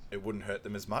edge and it wouldn't hurt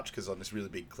them as much because on this really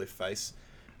big cliff face.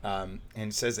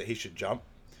 And says that he should jump,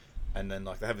 and then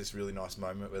like they have this really nice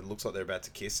moment where it looks like they're about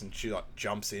to kiss, and she like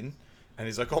jumps in, and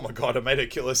he's like, "Oh my god, I made her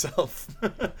kill herself."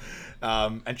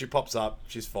 And she pops up,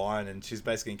 she's fine, and she's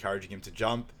basically encouraging him to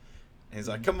jump. And he's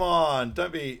like, "Come on,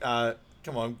 don't be,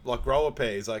 come on, like grow a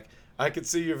pair." He's like, "I can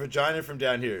see your vagina from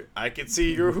down here. I can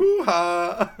see your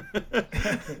hoo-ha."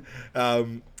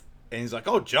 And he's like,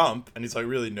 "Oh, jump!" And he's like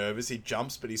really nervous. He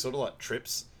jumps, but he sort of like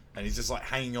trips. And he's just like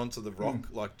hanging on to the rock,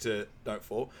 like to don't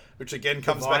fall. Which again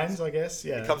comes Vines, back. I guess.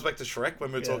 Yeah. It comes back to Shrek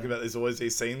when we're talking about. There's always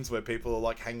these scenes where people are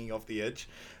like hanging off the edge.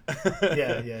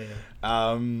 Yeah.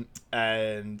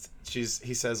 And he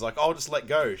says like, "I'll just let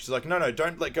go." She's like, "No,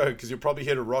 don't let go because you'll probably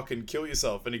hit a rock and kill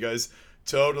yourself." And he goes,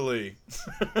 "Totally."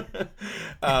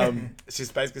 She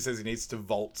basically says he needs to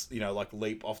vault, like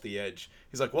leap off the edge.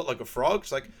 He's like, "What, like a frog?"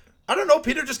 She's like, "I don't know,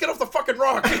 Peter. Just get off the fucking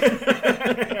rock."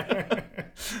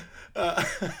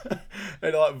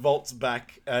 And like vaults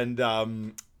back and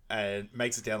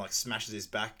makes it down, like smashes his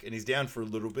back, and he's down for a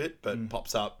little bit, but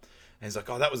pops up, and he's like,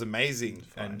 "Oh, that was amazing!"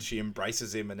 And she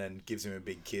embraces him and then gives him a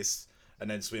big kiss, and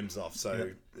then swims off.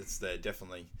 So they're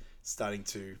definitely starting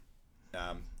to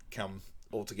come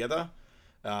all together.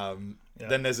 Then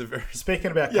there's a very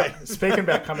speaking about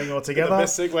coming all together. The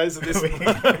best segues of this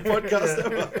podcast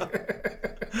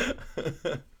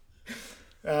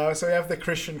ever. So we have the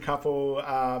Christian couple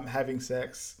having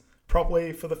sex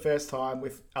properly for the first time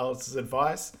with Alice's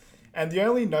advice. And the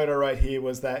only note I wrote here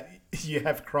was that you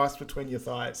have Christ between your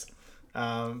thighs.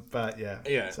 But yeah.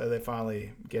 Yeah. So they're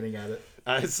finally getting at it.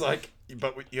 It's like,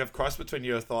 but you have Christ between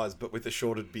your thighs, but with a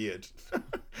shorted beard.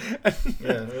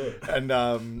 Yeah. And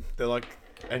they're like,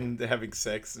 and they're having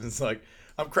sex, and it's like,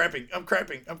 I'm cramping,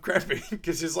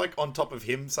 because she's like on top of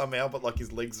him somehow, but like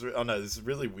his legs are. Oh no, this is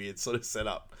really weird sort of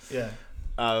setup. Yeah.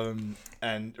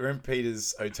 And we're in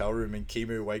Peter's hotel room, and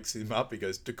Kimu wakes him up. He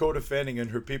goes, Dakota Fanning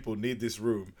and her people need this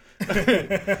room.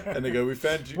 And they go, we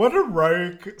found you. What a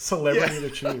rogue celebrity to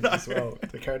choose as well.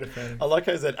 Dakota Fanning. I like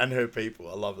how he said, and her people.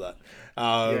 I love that.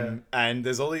 Yeah. And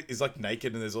there's all these, he's like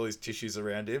naked, and there's all these tissues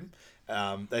around him.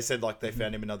 They said like they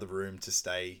found him another room to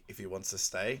stay if he wants to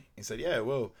stay. He said, yeah,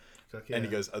 well. Like, yeah. And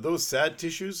he goes, are those sad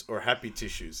tissues or happy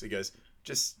tissues? He goes,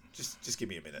 just give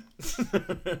me a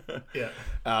minute. Yeah.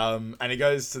 And he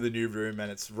goes to the new room,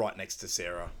 and it's right next to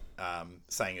Sarah,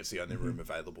 saying it's the only room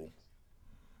available.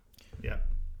 Yeah.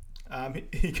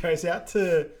 He goes out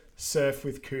to surf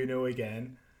with Kuno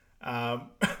again.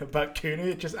 But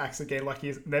Kuno just acts again like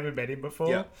he's never met him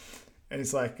before. Yeah. And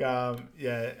he's like, and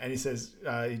he says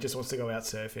he just wants to go out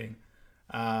surfing.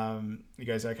 He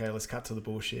goes, okay, let's cut to the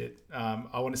bullshit.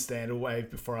 I want to stand a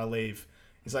wave before I leave.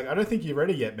 He's like, I don't think you're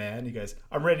ready yet, man. He goes,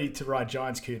 I'm ready to ride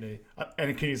giants, Kuno.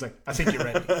 And Kuno's like, I think you're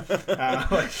ready.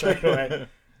 Like straight away.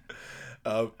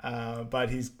 But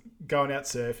he's going out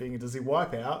surfing. Does he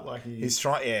wipe out? Like he's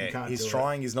trying. Yeah, he's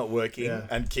trying. He's not working. Yeah.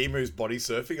 And Kimu's body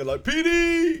surfing and like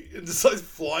Petey, and just like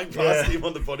flying past him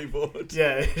on the bodyboard.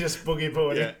 Yeah, just boogie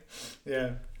boarding.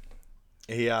 Yeah.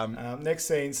 Yeah. He Next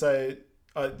scene. So,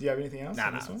 do you have anything else? Nah,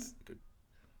 on this one? it's good.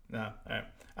 No. All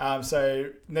right.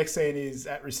 So next scene is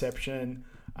at reception,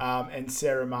 and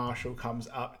Sarah Marshall comes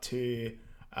up to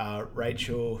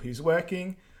Rachel, who's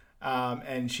working,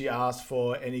 and she asks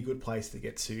for any good place to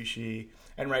get sushi.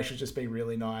 And Rachel's just being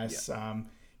really nice,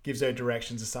 gives her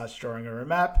directions and starts drawing her a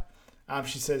map.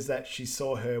 She says that she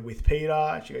saw her with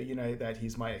Peter. She goes, you know, that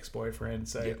he's my ex-boyfriend.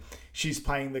 So she's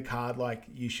playing the card like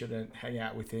you shouldn't hang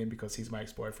out with him because he's my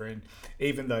ex-boyfriend,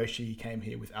 even though she came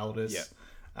here with Aldous.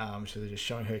 So they're just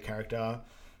showing her character.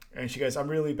 And she goes, I'm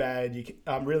really happy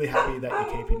that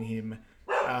you're keeping him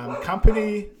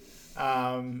company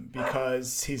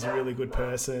because he's a really good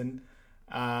person.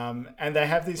 And they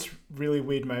have this really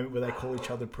weird moment where they call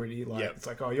each other pretty. Like it's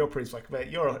like, oh, you're pretty. It's like,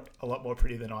 but you're a lot more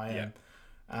pretty than I am.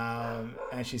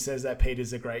 And she says that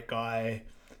Peter's a great guy.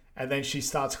 And then she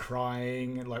starts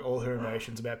crying and like all her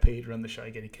emotions about Peter and the show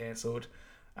getting cancelled.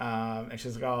 And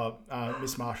she's like, oh,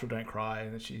 Miss Marshall, don't cry.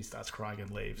 And then she starts crying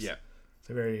and leaves. Yeah.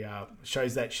 So very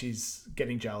shows that she's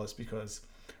getting jealous because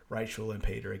Rachel and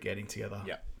Peter are getting together.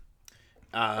 Yeah.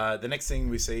 The next thing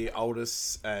we see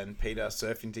Aldous and Peter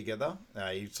surfing together.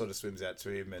 He sort of swims out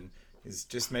to him and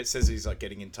says he's like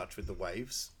getting in touch with the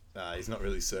waves. He's not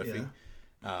really surfing.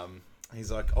 Yeah. He's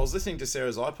like, I was listening to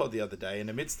Sarah's iPod the other day, and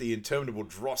amidst the interminable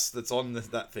dross that's on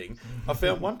that thing, I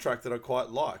found one track that I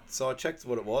quite liked. So I checked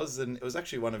what it was, and it was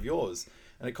actually one of yours.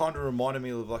 And it kind of reminded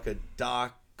me of like a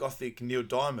dark, gothic Neil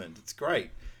Diamond. It's great.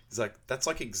 He's like, that's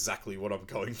like exactly what I'm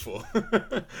going for.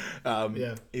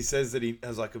 He says that he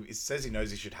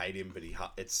knows he should hate him, but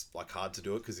it's like hard to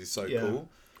do it because he's so cool.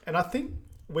 And I think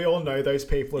we all know those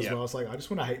people as well. It's like, I just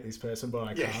want to hate this person, but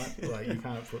I can't. Like, you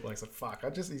can't put like, fuck. You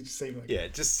just seem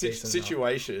like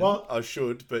situation. Well, I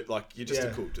should, but like, you're just a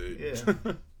cool dude.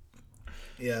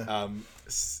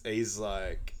 He's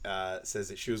like, says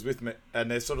that she was with me,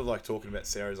 and they're sort of like talking about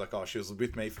Sarah. He's like, oh, she was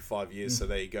with me for 5 years, so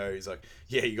there you go. He's like,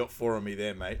 yeah, you got 4 on me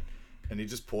there, mate. And he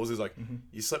just pauses like,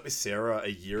 you slept with Sarah a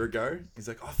year ago? He's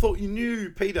like, I thought you knew,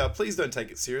 Peter. Please don't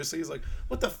take it seriously. He's like,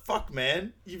 what the fuck,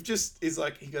 man? He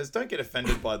goes, don't get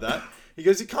offended by that. He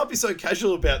goes, you can't be so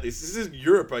casual about this. This isn't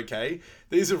Europe, okay?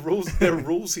 These are rules. There are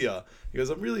rules here. He goes,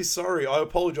 I'm really sorry. I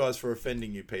apologize for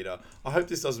offending you, Peter. I hope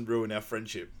this doesn't ruin our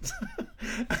friendship.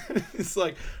 It's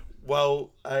like,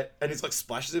 well, and he's like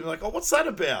splashes him like, oh, what's that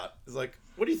about? He's like,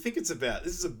 what do you think it's about?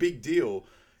 This is a big deal.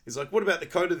 He's like, what about the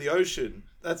code of the ocean?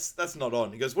 That's not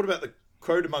on. He goes, what about the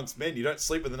code amongst men? You don't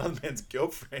sleep with another man's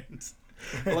girlfriend.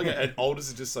 And Aldous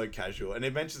is just so casual. And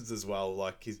he mentions as well,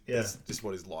 like, that's just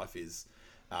what his life is.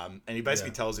 And he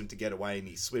basically tells him to get away, and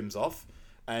he swims off.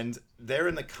 And they're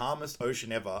in the calmest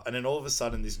ocean ever. And then all of a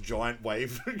sudden, this giant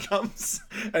wave comes,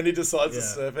 and he decides to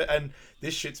surf it. And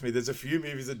this shits me. There's a few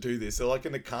movies that do this. They're like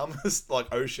in the calmest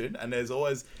like ocean, and there's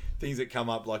always things that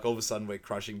come up. Like all of a sudden, we're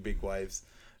crushing big waves.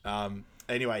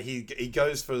 Anyway, he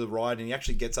goes for the ride, and he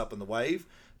actually gets up in the wave.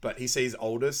 But he sees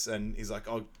Aldous, and he's like,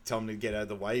 "I'll tell him to get out of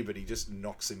the way." But he just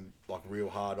knocks him like real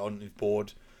hard on his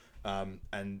board,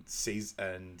 and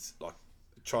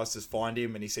tries to find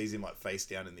him, and he sees him like face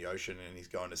down in the ocean, and he's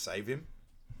going to save him.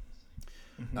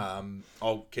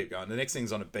 I'll keep going. The next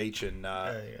thing's on a beach, and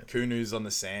Kunu's on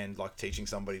the sand, like teaching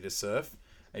somebody to surf.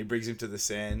 And he brings him to the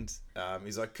sand.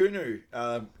 He's like, Kunu,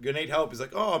 gonna need help. He's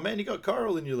like, oh man, you got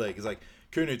coral in your leg. He's like,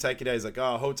 Kunu, take it out. He's like,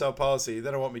 oh, hotel policy.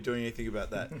 They don't want me doing anything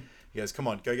about that. He goes, come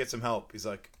on, go get some help. He's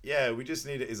like, yeah, we just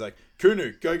need it. He's like,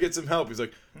 Kunu, go get some help. He's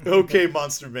like, okay,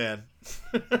 monster man.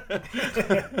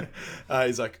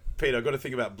 He's like, Peter, I've got to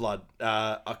think about blood.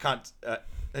 I can't.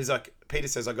 He's like, Peter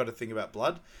says, I got to think about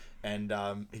blood. And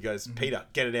he goes, Peter,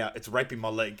 get it out. It's raping my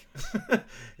leg.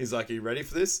 He's like, are you ready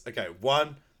for this? Okay,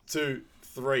 1, 2,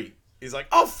 3. He's like,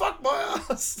 oh, fuck my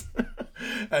ass.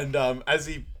 And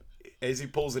as he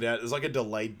pulls it out, there's like a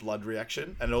delayed blood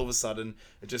reaction, and all of a sudden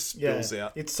it just spills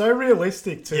out. It's so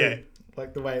realistic too. Yeah.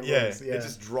 Like the way it looks. Yeah. It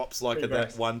just drops like at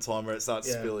that one time where it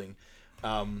starts spilling.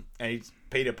 And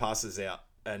Peter passes out,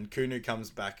 and Kunu comes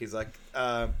back. He's like,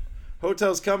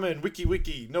 hotel's coming,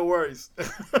 wiki, no worries.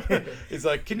 He's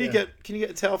like, can you get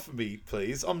a towel for me,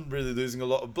 please? I'm really losing a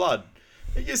lot of blood.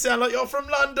 You sound like you're from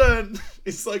London.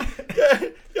 He's like, yeah,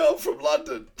 you're from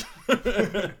London.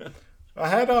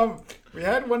 We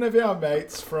had one of our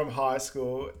mates from high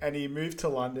school, and he moved to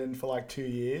London for like 2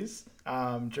 years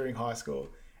during high school,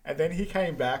 and then he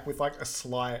came back with like a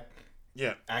slight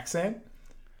accent.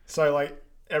 So like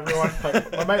everyone,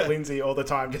 like, my mate Lindsay, all the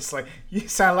time, just like, you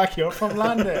sound like you're from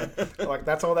London. Like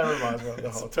that's all that reminds me of the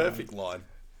whole time. Perfect line.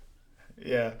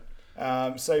 Yeah.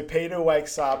 So Peter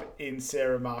wakes up in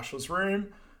Sarah Marshall's room,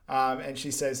 and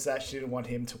she says that she didn't want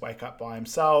him to wake up by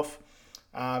himself.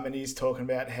 And he's talking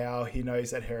about how he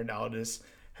knows that her and Aldous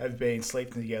have been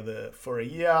sleeping together for a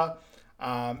year.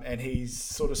 And he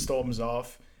sort of storms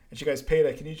off. And she goes,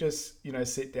 Peter, can you just,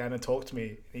 sit down and talk to me?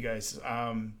 And he goes,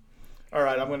 all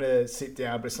right, I'm going to sit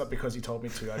down, but it's not because you told me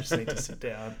to. I just need to sit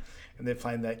down. And they're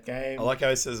playing that game. I like how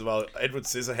he says, well, Edward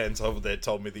Scissorhands over there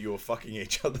told me that you were fucking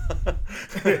each other.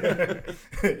 Yeah,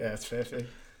 it's perfect.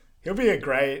 He'll be a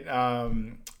great...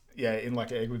 in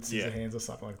like Edward Scissorhands or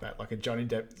something like that, like a Johnny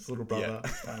Depp's little brother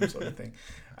sort of thing.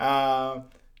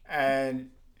 And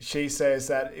she says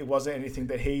that it wasn't anything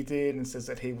that he did, and says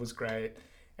that he was great.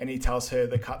 And he tells her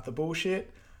to cut the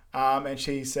bullshit. And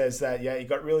she says that, he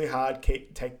got really hard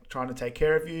trying to take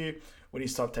care of you when you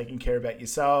stopped taking care about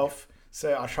yourself.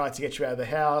 So I tried to get you out of the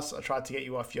house. I tried to get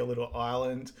you off your little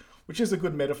island, which is a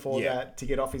good metaphor that to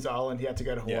get off his island, he had to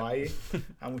go to Hawaii,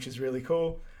 which is really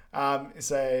cool.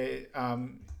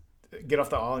 Get off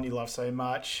the island you love so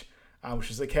much,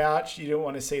 which is the couch. You didn't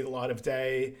want to see the light of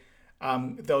day.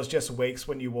 There was just weeks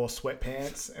when you wore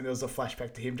sweatpants, and there was a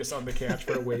flashback to him just on the couch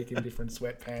for a week in different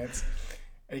sweatpants.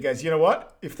 And he goes, you know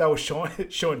what? If they were Sean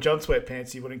John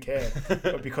sweatpants, you wouldn't care.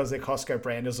 But because they're Costco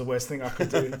brand, it was the worst thing I could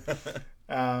do.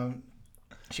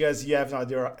 She goes, you have no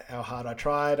idea how hard I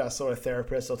tried. I saw a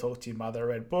therapist. I talked to your mother.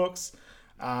 I read books.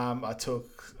 I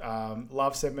took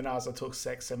love seminars. I took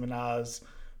sex seminars.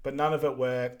 But none of it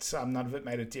worked. None of it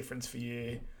made a difference for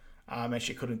you. And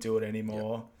she couldn't do it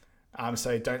anymore.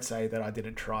 So don't say that I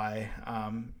didn't try.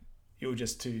 You were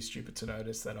just too stupid to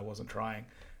notice that I wasn't trying.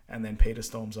 And then Peter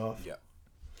storms off. Yeah.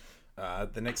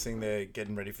 The next thing, they're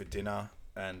getting ready for dinner,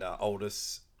 and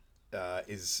Aldous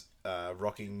is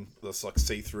rocking this like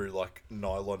see-through like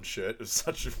nylon shirt. It was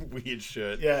such a weird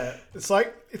shirt. Yeah,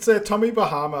 it's a Tommy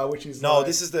Bahama, which is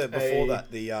this is the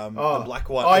black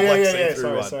one. Oh, the yeah,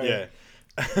 see-through one. Sorry. Yeah.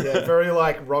 Yeah, very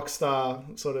like rock star,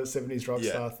 sort of 70s rock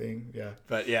star thing. Yeah.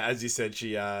 But yeah, as you said,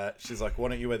 she's like, why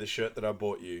don't you wear the shirt that I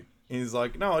bought you? And he's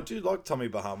like, no, I do like Tommy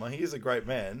Bahama. He is a great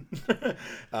man.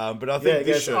 But I think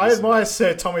this shirt I admire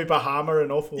Sir Tommy Bahama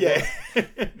an awful lot.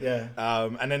 Yeah.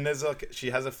 And then there's like,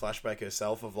 she has a flashback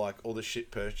herself of like all the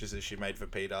shit purchases she made for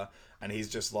Peter. And he's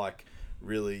just like,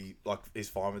 really, like, he's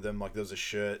fine with them. Like, there was a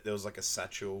shirt, there was like a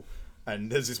satchel.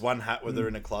 And there's this one hat where they're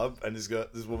in a club, and this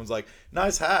woman's like,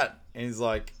 nice hat. And he's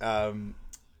like, oh,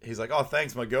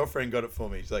 thanks, my girlfriend got it for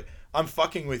me. She's like, I'm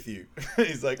fucking with you.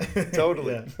 He's like,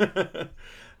 totally.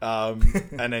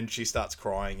 And then she starts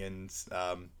crying, and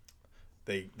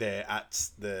they're at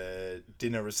the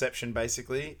dinner reception,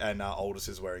 basically, and Aldous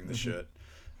is wearing the shirt.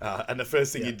 And the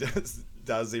first thing he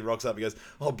does, he rocks up, he goes,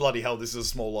 oh, bloody hell, this is a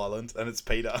small island, and it's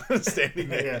Peter standing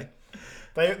there. Yeah.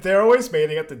 They're always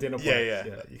meeting at the dinner place. Yeah.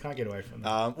 You can't get away from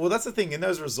that. Well, that's the thing. In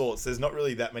those resorts, there's not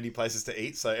really that many places to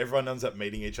eat, so everyone ends up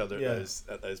meeting each other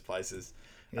at those places.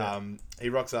 Yeah. He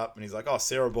rocks up and he's like, oh,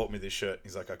 Sarah bought me this shirt.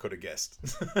 He's like, I could have guessed.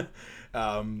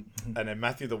 And then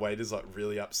Matthew, the waiter's like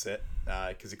really upset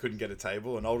because he couldn't get a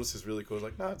table. And Aldous is really cool. He's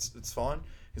like, no, it's fine.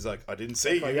 He's like, I didn't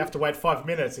see you. You have to wait 5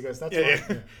 minutes. He goes, that's fine.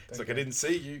 Yeah. It's like, I didn't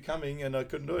see you coming and I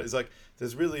couldn't do it. He's like,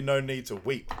 there's really no need to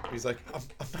weep. He's like,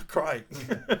 I'm not crying.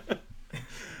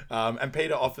 And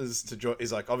Peter offers to join.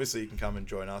 He's like, obviously you can come and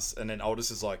join us. And then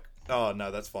Aldous is like, oh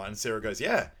no, that's fine. And Sarah goes,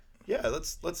 yeah,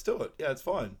 let's do it. Yeah, it's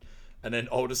fine. And then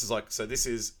Aldous is like, so this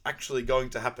is actually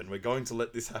going to happen. We're going to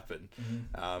let this happen.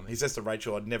 He says to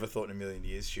Rachel, I'd never thought in a million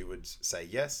years she would say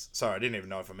yes. Sorry, I didn't even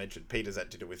know if I mentioned Peter's that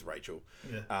did it with Rachel.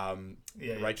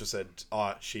 Rachel said,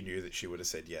 she knew that she would have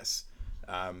said yes.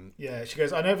 She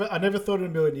goes, I never thought in a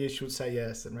million years she would say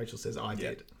yes. And Rachel says, I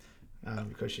did.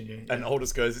 Because she knew. And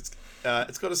Aldous goes,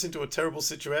 it's got us into a terrible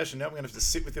situation. Now I'm going to have to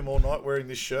sit with him all night wearing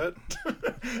this shirt.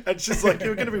 And she's like,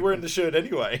 you're going to be wearing the shirt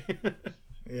anyway.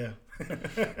 Yeah.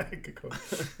 Good call.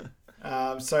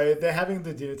 So they're having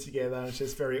the dinner together and it's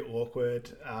just very awkward.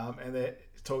 And they're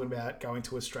talking about going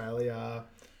to Australia.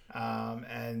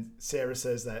 And Sarah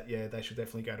says that, they should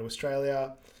definitely go to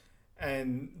Australia.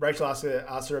 And Rachel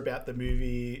asks her about the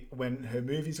movie, when her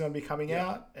movie's going to be coming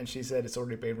out. And she said it's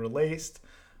already been released.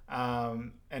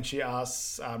 And she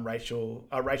asks Rachel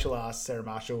asks Sarah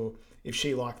Marshall if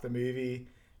she liked the movie.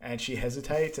 And she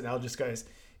hesitates. And Al just goes,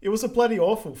 it was a bloody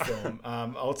awful film.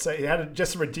 I would say it had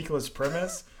just a ridiculous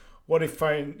premise. What if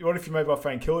your mobile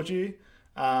phone killed you?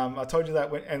 I told you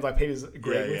that and like Peter's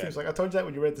agreed with him. It's like, I told you that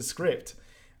when you read the script.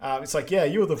 It's like,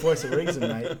 you were the voice of reason,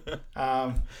 mate.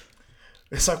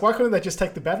 It's like, why couldn't they just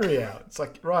take the battery out? It's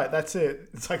like, right, that's it.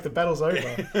 It's like the battle's over.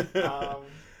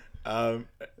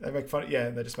 They make fun.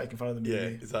 They're just making fun of the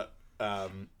movie. Yeah,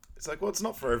 it's like, well, it's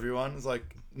not for everyone. It's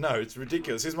like, no, it's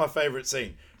ridiculous. Here's my favorite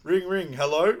scene. Ring, ring,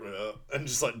 hello, and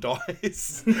just like dies.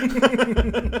 It's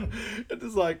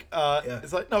like,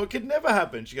 it's like, no, it could never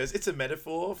happen. She goes, it's a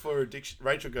metaphor for addiction.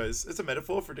 Rachel goes, it's a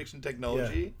metaphor for addiction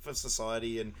technology, for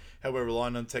society and how we're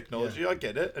relying on technology. I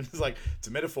get it. And it's like, it's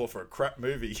a metaphor for a crap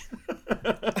movie.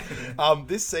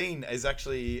 This scene is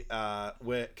actually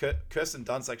where Kristen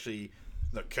Bell,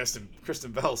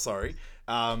 starred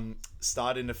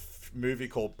in a movie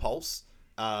called Pulse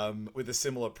with a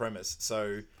similar premise.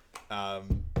 So I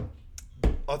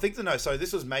think so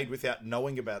this was made without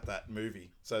knowing about that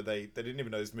movie. So they didn't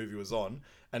even know this movie was on,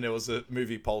 and there was a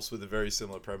movie Pulse with a very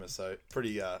similar premise. So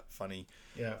pretty funny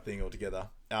thing altogether.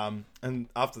 And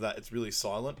after that, it's really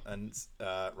silent, and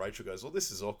Rachel goes, well, this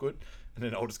is awkward. And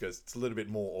then Aldous goes, it's a little bit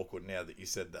more awkward now that you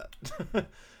said that.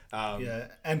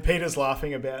 And Peter's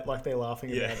laughing about about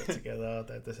it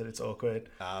together. They said it's awkward.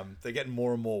 They're getting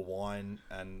more and more wine,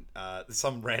 and there's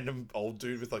some random old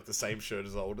dude with like the same shirt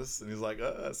as Aldous, and he's like,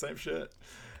 same shirt.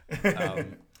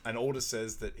 And Aldous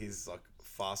says that he's like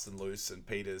fast and loose, and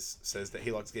Peters says that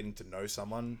he likes getting to know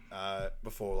someone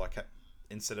before like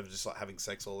instead of just like having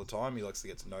sex all the time. He likes to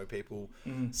get to know people.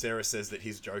 Sarah says that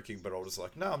he's joking, but Aldous is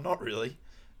like, no, I'm not really.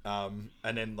 And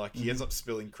then like he ends up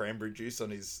spilling cranberry juice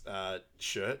on his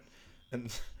shirt,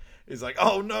 and he's like,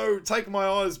 oh no, take my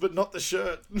eyes but not the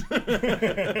shirt.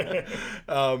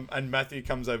 And Matthew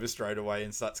comes over straight away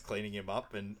and starts cleaning him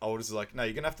up, and Aldous is like, no,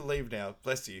 you're gonna have to leave now,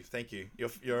 bless you, thank you,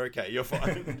 you're okay, you're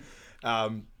fine.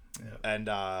 And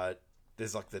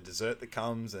there's like the dessert that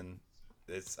comes, and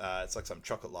it's like some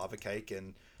chocolate lava cake,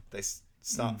 and they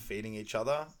start feeding each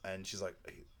other, and she's like,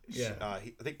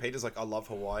 I think Peter's like, I love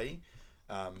Hawaii.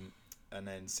 And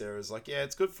then Sarah's like, yeah,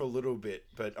 it's good for a little bit,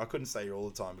 but I couldn't stay here all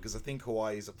the time because I think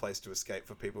Hawaii is a place to escape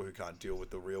for people who can't deal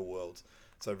with the real world.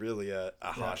 So really a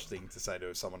harsh thing to say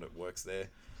to someone that works there.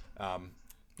 And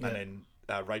then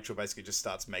Rachel basically just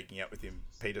starts making out with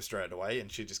Peter straight away,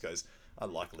 and she just goes, I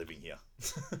like living here.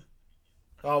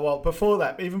 Oh, well,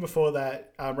 even before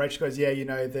that, Rachel goes,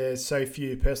 there's so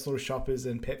few personal shoppers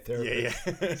and pet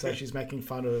therapists. Yeah. So she's making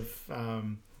fun of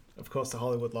course, the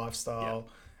Hollywood lifestyle.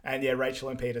 Yeah. And Rachel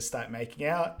and Peter start making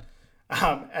out.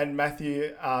 And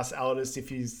Matthew asks Aldous if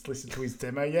he's listened to his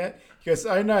demo yet. He goes,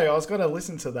 oh no, I was going to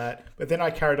listen to that, but then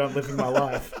I carried on living my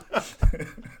life.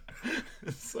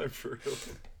 It's so brutal.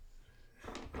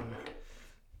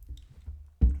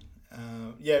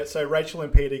 So Rachel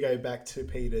and Peter go back to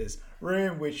Peter's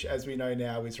room, which, as we know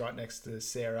now, is right next to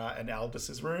Sarah and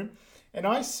Aldous' room. And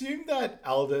I assume that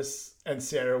Aldous and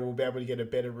Sarah will be able to get a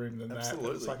better room than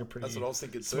Absolutely. that. It's like a pretty That's what I was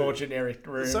thinking small, too. generic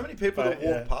room. There's so many people that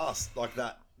walk past like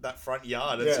that front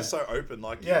yard. It's just so open.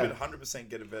 Like you could 100%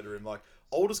 get a better room. Like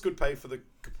Aldous could pay for the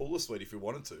Kapula suite if he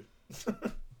wanted to.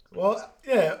 Well,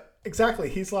 yeah, exactly.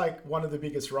 He's like one of the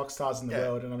biggest rock stars in the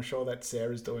world, and I'm sure that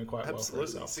Sarah's doing quite well for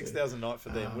herself. 6,000 a night for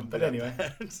them. Wouldn't but be anyway,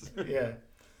 bad.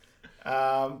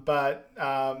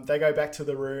 They go back to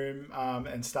the room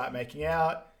and start making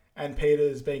out. And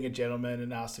Peter's being a gentleman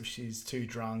and asks if she's too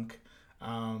drunk.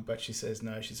 But she says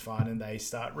no, she's fine. And they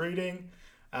start rooting.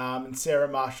 And Sarah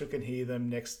Marshall can hear them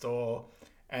next door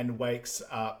and wakes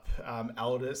up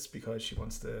Aldous because she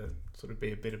wants to sort of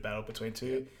be a bit of battle between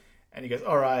two. And he goes,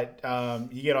 all right,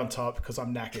 you get on top because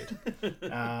I'm knackered.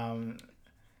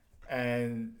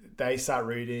 And they start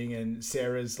rooting, and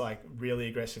Sarah's like really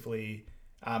aggressively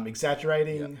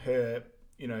exaggerating her,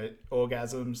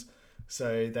 orgasms,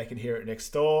 so they can hear it next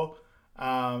door.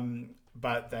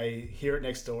 But they hear it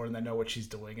next door and they know what she's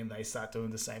doing, and they start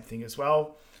doing the same thing as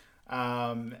well.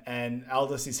 And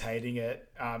Aldous is hating it,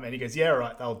 and he goes, "Yeah,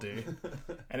 right, they'll do."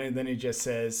 And then he just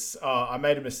says, "Oh, I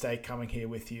made a mistake coming here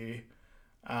with you."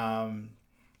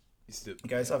 He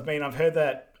goes, I've heard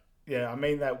that. Yeah,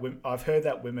 I've heard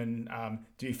that women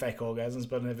do fake orgasms,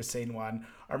 but I've never seen one.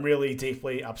 I'm really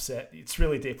deeply upset. It's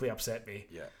really deeply upset me.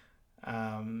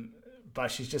 Yeah.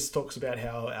 But she just talks about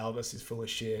how Aldous is full of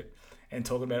shit, and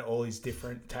talking about all his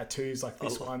different tattoos. Like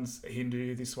this one's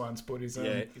Hindu, this one's Buddhism.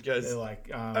 Yeah, it goes, they're like,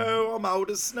 oh, I'm old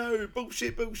as snow.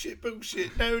 Bullshit, bullshit,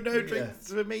 bullshit. No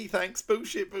drinks for me, thanks.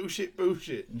 Bullshit, bullshit,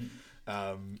 bullshit.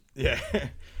 Yeah.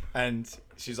 And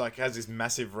she's like, has this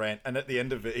massive rant. And at the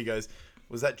end of it, he goes,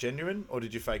 was that genuine or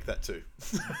did you fake that too?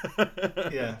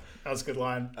 Yeah, that was a good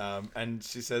line. And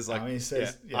she says, like, he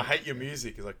says, I hate your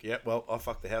music. He's like, yeah, well, I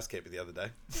fucked the housekeeper the other day.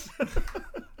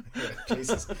 Yeah,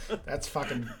 Jesus. That's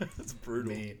fucking That's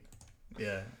brutal. mean.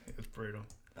 Yeah, it's brutal.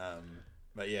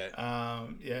 But yeah.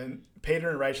 And Peter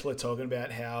and Rachel are talking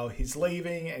about how he's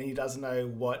leaving and he doesn't know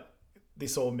what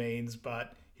this all means,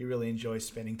 but he really enjoys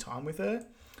spending time with her.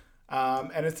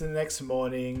 And it's the next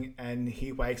morning and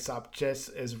he wakes up just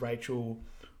as Rachel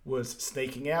was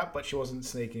sneaking out, but she wasn't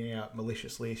sneaking out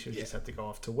maliciously. She just had to go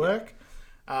off to work.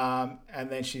 And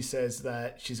then she says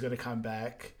that she's going to come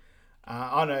back.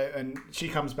 And she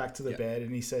comes back to the bed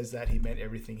and he says that he meant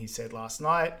everything he said last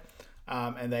night.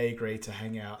 And they agree to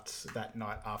hang out that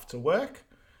night after work.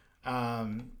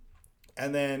 And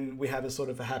then we have a sort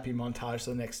of a happy montage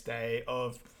the next day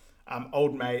of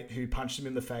old mate who punched him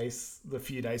in the face the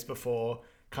few days before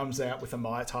comes out with a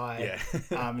Mai Tai.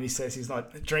 And he says he's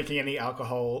not drinking any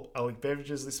alcoholic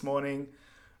beverages this morning.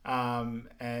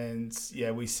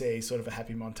 We see sort of a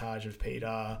happy montage of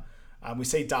Peter. We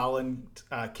see Darlin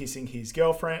kissing his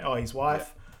girlfriend or his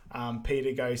wife.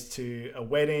 Peter goes to a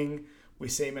wedding. We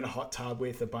see him in a hot tub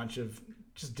with a bunch of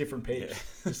just different peeps,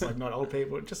 just like not old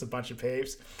people, just a bunch of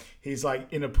peeps. He's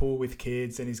like in a pool with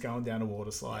kids and he's going down a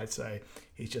water slide. So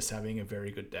he's just having a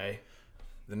very good day.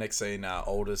 The next scene,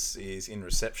 Aldous is in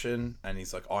reception and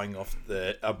he's like eyeing off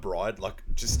a bride, like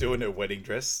just still in her wedding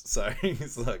dress. So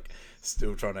he's like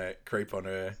still trying to creep on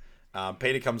her.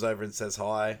 Peter comes over and says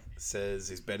hi, says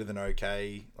he's better than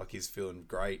okay, like he's feeling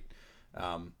great.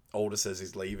 Aldous says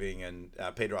he's leaving and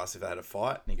Peter asks if they had a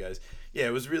fight and he goes, yeah,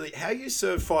 it was really, how you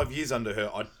served 5 years under her,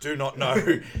 I do not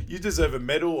know. You deserve a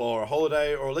medal or a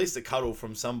holiday or at least a cuddle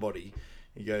from somebody.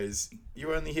 He goes, you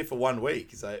were only here for 1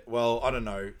 week. He's like, well, I don't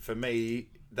know. For me,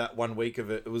 that 1 week of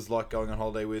it was like going on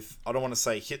holiday with, I don't want to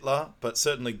say Hitler, but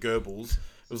certainly Goebbels.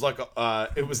 It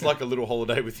was like a little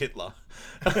holiday with Hitler.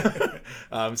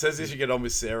 Says he should get on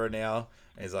with Sarah now.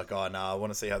 And he's like, oh, no, I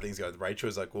want to see how things go with Rachel.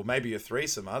 He's like, well, maybe a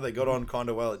threesome, huh? They got on kind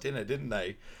of well at dinner, didn't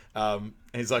they? And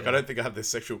he's like, I don't think I have the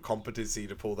sexual competency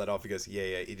to pull that off. He goes, yeah,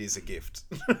 it is a gift.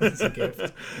 It's a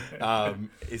gift.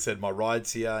 He said, my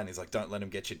ride's here. And he's like, don't let him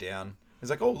get you down. He's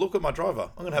like, oh, look at my driver.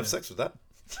 I'm going to have sex with that.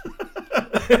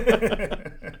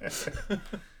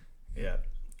 Yeah.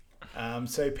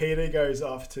 So Peter goes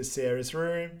off to Sarah's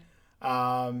room,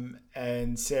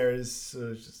 and Sarah's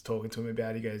sort of just talking to him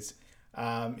about it. He goes,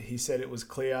 he said it was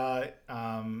clear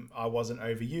I wasn't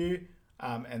over you,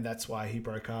 and that's why he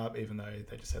broke up, even though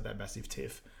they just had that massive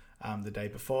tiff the day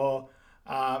before.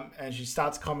 And she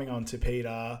starts coming on to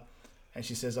Peter, and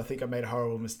she says, I think I made a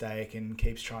horrible mistake, and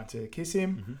keeps trying to kiss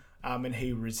him. And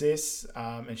he resists,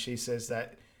 and she says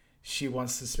that she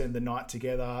wants to spend the night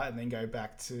together and then go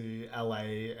back to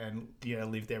LA and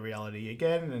live their reality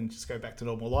again and just go back to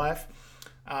normal life.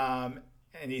 And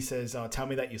he says, oh, tell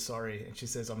me that you're sorry. And she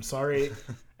says, I'm sorry.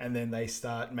 And then they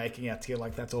start making out together.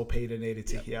 Like that's all Peter needed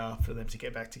to hear for them to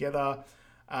get back together.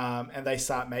 And they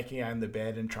start making out in the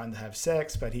bed and trying to have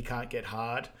sex, but he can't get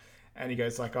hard. And he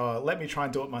goes like, oh, let me try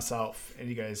and do it myself. And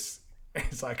he goes,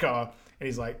 it's like, oh, and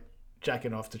he's like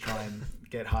jacking off to try and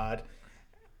get hard.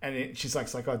 And she's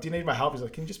like, oh, do you need my help? He's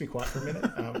like, can you just be quiet for a minute?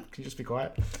 Can you just be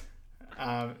quiet?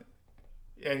 And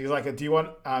he's like, do you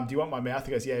want my mouth?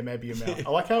 He goes, yeah, maybe your mouth.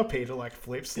 I like how Peter like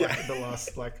flips like the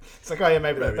last like. It's like, oh yeah,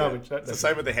 maybe that. It's the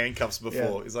same with the handcuffs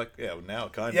before. Yeah. He's like, yeah, well, now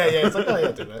kind of. Yeah. It's like, oh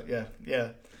yeah, do that. Yeah.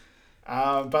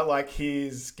 But like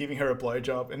he's giving her a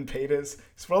blowjob, and it's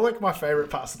one of like my favorite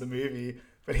parts of the movie.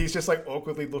 But he's just like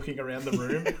awkwardly looking around the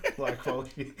room, like while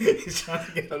he's trying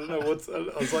to get. I don't know what's. I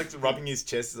was like rubbing his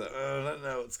chest. He's like, oh, I don't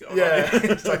know what's going on. Yeah,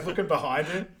 he's like looking behind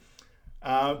him.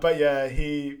 But yeah,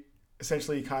 he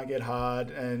essentially can't get hard,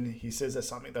 and he says that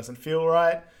something doesn't feel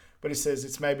right. But he says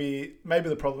it's maybe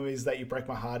the problem is that you break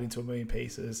my heart into a million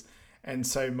pieces, and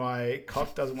so my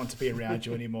cock doesn't want to be around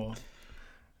you anymore.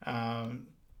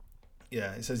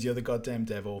 Yeah, he says you're the goddamn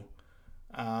devil.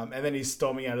 And then he's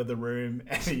storming out of the room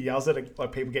and he yells at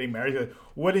like people getting married. Like,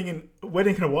 wedding in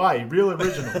Hawaii, real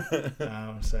original.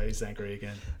 So he's angry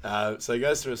again. So he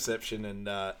goes to reception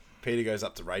and Peter goes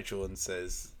up to Rachel and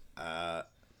says that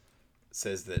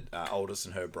Aldous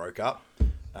and her broke up.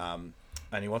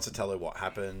 And he wants to tell her what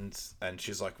happened, and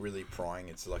she's like really prying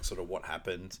into like sort of what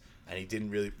happened, and he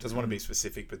doesn't want to be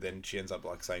specific, but then she ends up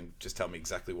like saying, just tell me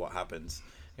exactly what happened.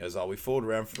 He goes, we fooled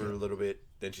around for a little bit,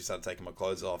 then she started taking my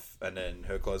clothes off, and then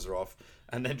her clothes are off,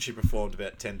 and then she performed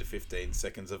about 10 to 15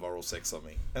 seconds of oral sex on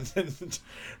me. And then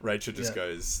Rachel just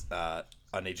goes, I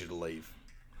need you to leave.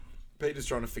 Peter's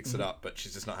trying to fix it up, but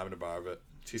she's just not having a bar of it.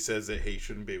 She says that he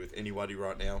shouldn't be with anybody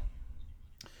right now.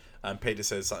 Peter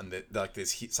says something that like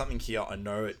there's something here. I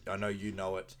know it. I know you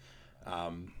know it.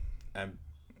 And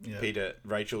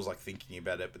Rachel's like thinking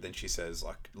about it, but then she says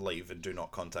like leave and do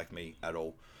not contact me at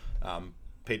all.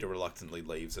 Peter reluctantly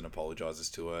leaves and apologizes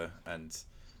to her. And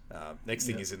next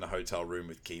thing he's in the hotel room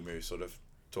with Kimu, sort of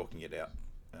talking it out,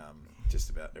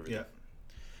 just about everything.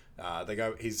 Yeah.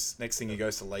 Next thing he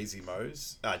goes to Lazy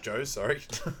Joe's, sorry,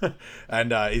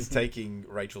 and he's taking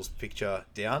Rachel's picture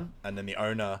down, and then the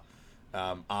owner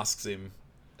asks him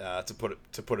to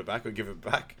put it back or give it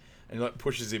back, and he like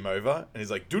pushes him over, and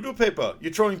he's like, doodle paper,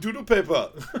 you're throwing doodle paper.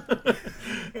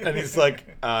 And he's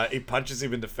like, he punches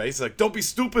him in the face, he's like, don't be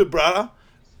stupid, brother.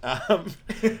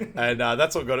 And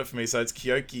that's what got it for me. So it's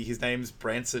Kyoki, his name's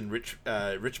Branscombe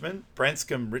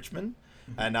Richmond,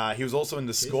 and he was also in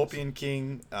the Scorpion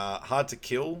King, Hard to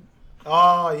Kill.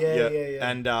 Oh yeah.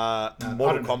 And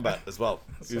Mortal Kombat as well.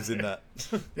 He was in that.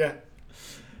 Yeah.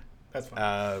 That's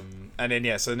fine. And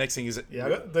then so the next thing is I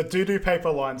got the doo-doo paper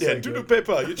line. Yeah, doo-doo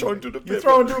paper. You're throwing doo-doo paper.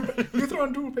 You're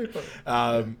throwing doo-doo paper.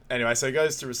 Anyway, so he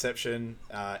goes to reception.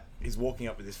 He's walking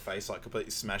up with his face like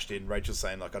completely smashed in. Rachel's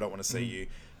saying like, I don't want to see you,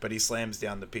 but he slams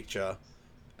down the picture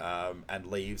and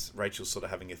leaves. Rachel's sort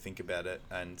of having a think about it,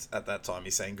 and at that time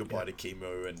he's saying goodbye to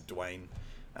Kimu and Dwayne,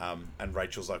 and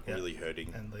Rachel's like really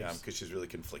hurting because she's really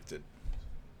conflicted.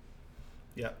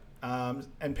 Yeah.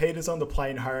 And Peter's on the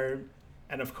plane home.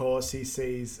 And of course, he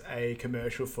sees a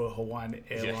commercial for Hawaiian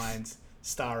Airlines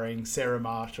starring Sarah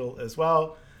Marshall as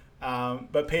well.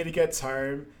 But Peter gets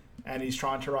home and he's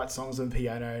trying to write songs on the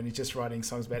piano, and he's just writing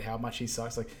songs about how much he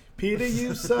sucks. Like, Peter,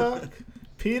 you suck.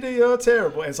 Peter, you're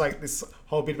terrible. And it's like this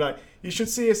whole bit about, you should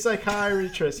see a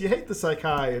psychiatrist. You hate the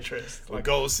psychiatrist. Like,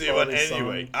 go see one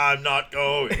anyway. I'm not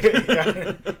going.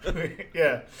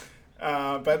 Yeah.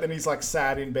 But then he's like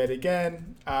sad in bed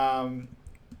again.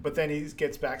 But then he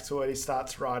gets back to it. He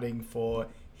starts writing for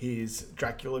his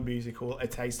Dracula musical, A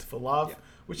Taste for Love,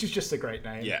 which is just a great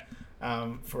name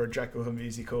for a Dracula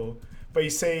musical. But you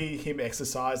see him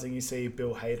exercising. You see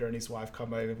Bill Hader and his wife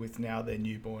come over with now their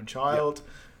newborn child.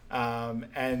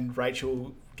 And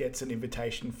Rachel gets an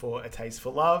invitation for A Taste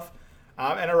for Love.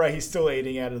 And he's still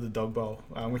eating out of the dog bowl,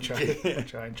 which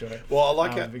I enjoy. Well, I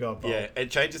like it. Yeah,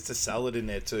 it changes to salad in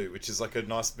there too, which is like a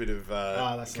nice bit of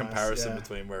comparison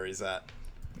between where he's at.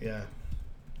 Yeah.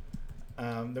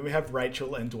 Then we have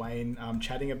Rachel and Dwayne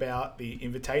chatting about the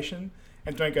invitation,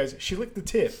 and Dwayne goes, "She licked the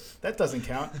tip. That doesn't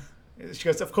count." She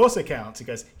goes, "Of course it counts." He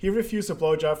goes, "He refused a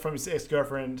blowjob from his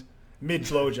ex-girlfriend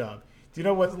mid-blowjob. Do you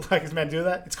know what like his men do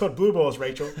that? It's called blue balls,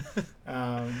 Rachel."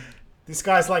 This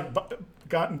guy's like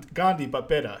Gandhi, but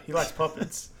better. He likes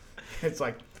puppets. It's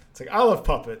like I love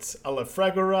puppets. I love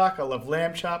Fraggle Rock. I love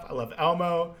Lamb Chop. I love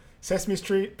Elmo, Sesame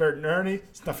Street, Bert and Ernie,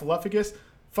 Snuffleupagus.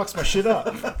 Fucks my shit up.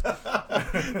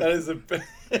 That is the best.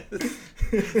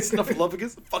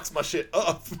 Snuffleupagus fucks my shit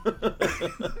up.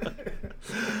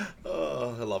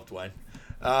 Oh, I love Dwayne.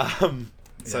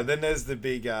 So then there's the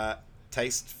big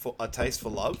taste for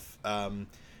love,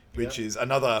 which is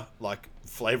another like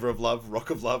flavor of love, rock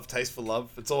of love, taste for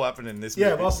love. It's all happening in this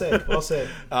movie. Yeah, well said.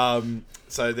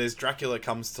 So there's Dracula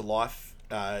comes to life.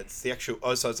 It's the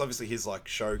actual. So it's obviously his like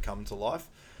show come to life.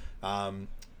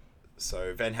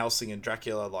 So Van Helsing and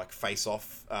Dracula like face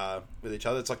off with each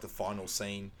other. It's like the final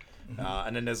scene.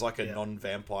 And then there's like a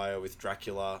non-vampire with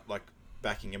Dracula like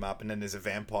backing him up, and then there's a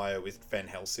vampire with Van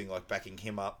Helsing like backing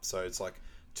him up. So it's like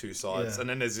two sides. And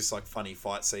then there's this like funny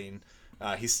fight scene.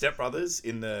 His stepbrother's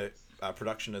in the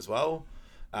production as well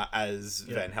as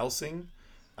Van Helsing.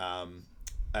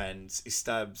 And he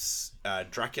stabs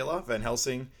Dracula, Van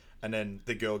Helsing, and then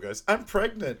the girl goes, "I'm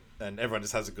pregnant," and everyone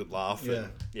just has a good laugh.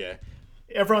 And,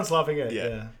 everyone's loving it.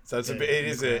 Yeah. So it's it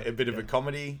is a bit of a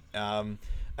comedy. And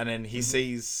then he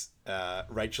sees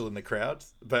Rachel in the crowd,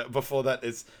 but before that,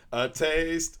 it's A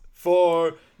Taste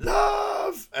for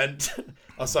Love. off, and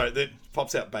oh, sorry, that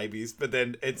pops out babies, but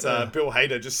then it's Bill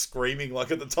Hader just screaming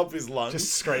like at the top of his lungs,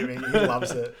 just screaming. He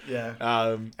loves it. Yeah.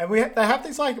 And they have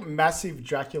these like massive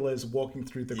Draculas walking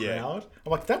through the crowd.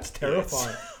 I'm like, that's terrifying.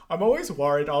 Yes. I'm always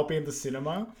worried I'll be in the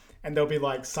cinema and there'll be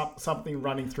like something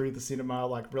running through the cinema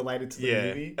like related to the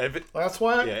movie. That's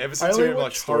why. Ever since hearing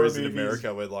like stories in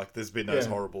America where like there's been those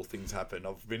horrible things happen,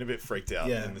 I've been a bit freaked out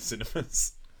in the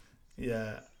cinemas.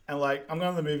 Yeah. And like, I'm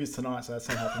going to the movies tonight, so that's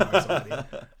not helping my anxiety.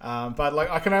 But like,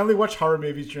 I can only watch horror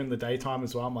movies during the daytime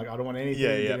as well. I'm like, I don't want anything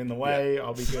to get in the way.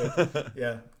 I'll be good.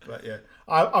 But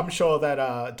I'm sure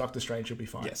that Doctor Strange will be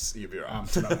fine. Yes, you'll be right.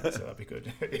 Tonight, so that'll be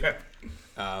good.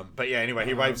 But yeah, anyway,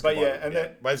 he waves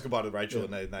goodbye. Waves goodbye to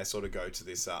Rachel, and they sort of go to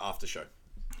this after show.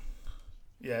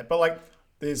 Yeah, but like,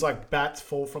 there's like bats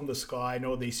fall from the sky, and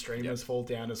all these streamers fall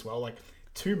down as well. Like,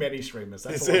 too many streamers.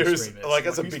 That's a lot of streamers. Like,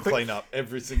 that's a big cleanup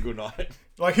every single night.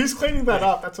 Like, who's cleaning that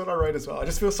up? That's what I wrote as well. I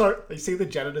just feel so... You see the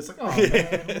janitors like, oh,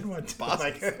 man, what do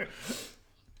I do?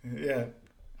 Like,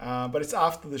 but it's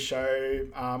after the show,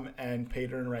 and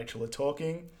Peter and Rachel are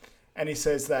talking, and he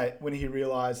says that when he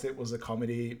realised it was a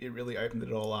comedy, it really opened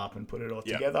it all up and put it all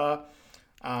together.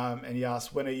 And he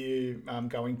asks, when are you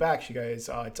going back? She goes,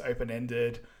 oh, it's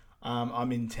open-ended.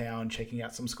 I'm in town checking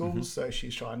out some schools, so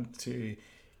she's trying to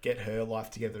get her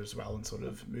life together as well and sort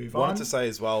of move on. Wanted to say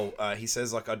as well, he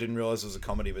says like, I didn't realize it was a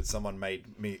comedy, but someone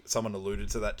alluded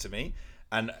to that to me,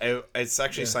 and it's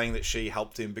actually saying that she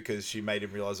helped him because she made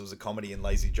him realize it was a comedy in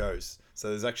Lazy Joe's. So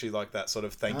there's actually like that sort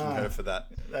of thanking her for that.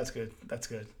 That's good.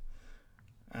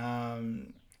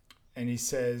 And he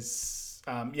says,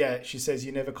 she says,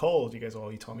 you never called. He goes, oh,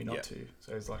 you told me not to.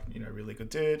 So he's like, really good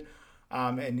dude.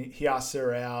 And he asks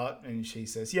her out, and she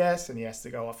says yes, and he has to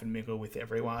go off and mingle with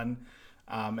everyone.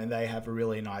 And they have a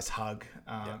really nice hug,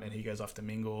 and he goes off to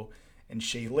mingle, and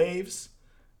she leaves.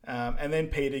 And then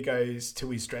Peter goes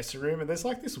to his dressing room, and there's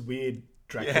like this weird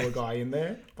Dracula guy in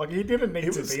there. Like, he didn't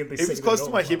need to be in this scene. It was close to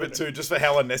my hip too, just for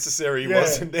how unnecessary he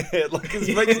was in there. Like,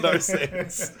 it makes no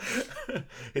sense.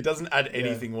 It doesn't add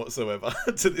anything whatsoever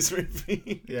to this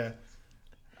movie. Yeah.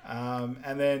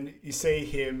 And then you see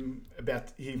him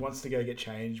he wants to go get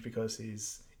changed because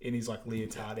he's in his like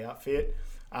leotard outfit.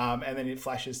 And then it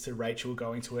flashes to Rachel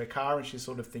going to her car, and she's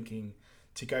sort of thinking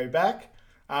to go back.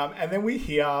 And then we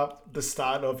hear the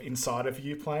start of Inside of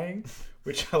You playing,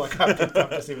 which I picked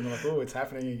up just even like, oh, it's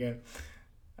happening again.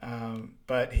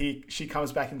 But she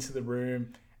comes back into the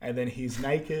room, and then he's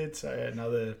naked. So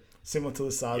another similar to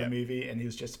the start of the movie, and he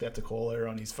was just about to call her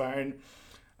on his phone.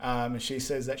 And she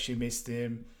says that she missed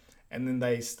him. And then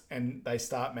they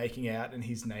start making out, and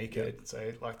he's naked. Yep.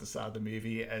 So like the start of the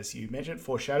movie, as you mentioned,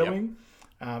 foreshadowing.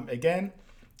 Yep. Again,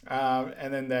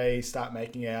 and then they start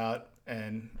making out,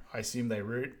 and I assume they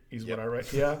root is what I wrote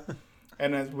here.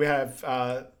 And then we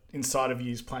have Inside of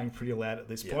You's playing pretty loud at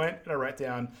this point. And I wrote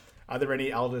down, are there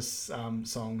any Aldous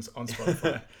songs on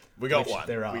Spotify? We got one.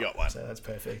 We got one. So that's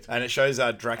perfect. And it shows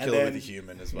Dracula with a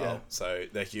human as well. Yeah. So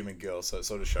the human girl. So it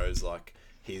sort of shows like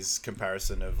his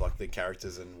comparison of like the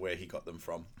characters and where he got them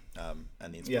from,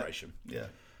 and the inspiration. Yeah.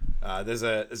 There's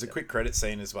a quick credit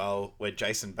scene as well where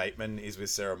Jason Bateman is with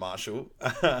Sarah Marshall,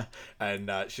 and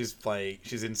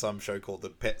she's in some show called The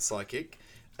Pet Psychic,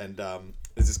 and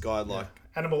there's this guy like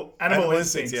Animal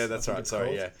Instincts. Yeah, that's right.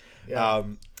 Sorry, yeah.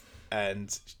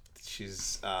 And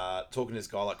she's talking to this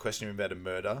guy, like questioning him about a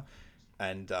murder,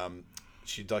 and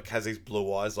she like has these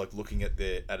blue eyes, like looking at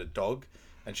a dog.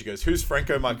 And she goes, who's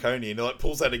Franco Marconi? And he like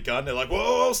pulls out a gun. They're like,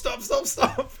 whoa, stop.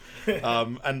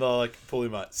 And they're like, pull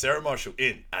him out. Sarah Marshall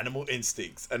in Animal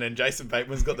Instincts. And then Jason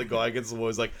Bateman's got the guy against the wall.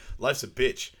 He's like, life's a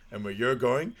bitch. And where you're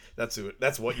going, that's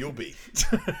what you'll be.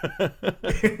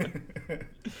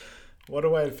 What a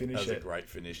way to finish it. That was a great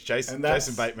finish. Jason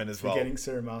Bateman as well. Forgetting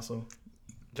Sarah Marshall.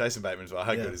 Jason Bateman as well.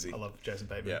 How good is he? I love Jason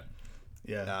Bateman.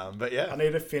 Yeah. But yeah. I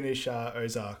need to finish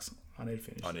Ozarks. I need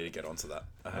to get onto that.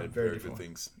 I heard very good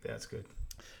things. Yeah, that's good.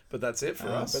 But that's it for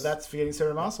us. But that's Forgetting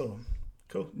Sarah Marshall.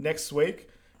 Cool. Next week,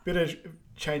 bit of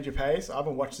change of pace. I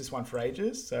haven't watched this one for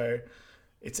ages, so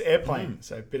it's Airplane.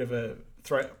 So a bit of a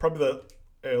probably the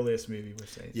earliest movie we've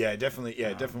seen. Yeah, definitely.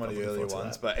 Yeah, definitely one of the earlier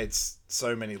ones. But it's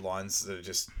so many lines that are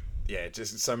just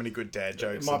so many good dad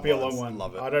jokes. It might be a long one.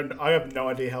 Love it. I have no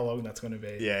idea how long that's going to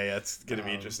be. Yeah, it's going to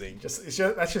be interesting.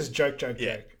 That's just joke.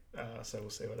 So we'll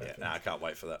see what happens. I can't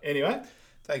wait for that. Anyway,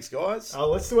 thanks, guys.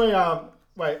 Let's do a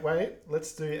wait.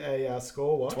 Let's do a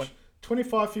score watch.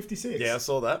 25-56. Yeah, I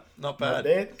saw that. Not bad. Not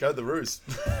bad. Go the Roos.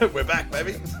 We're back,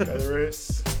 baby. Go the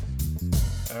Roos.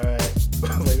 All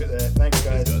right, leave it there. Thanks,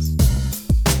 guys.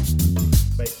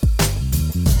 Thanks, guys. Bye.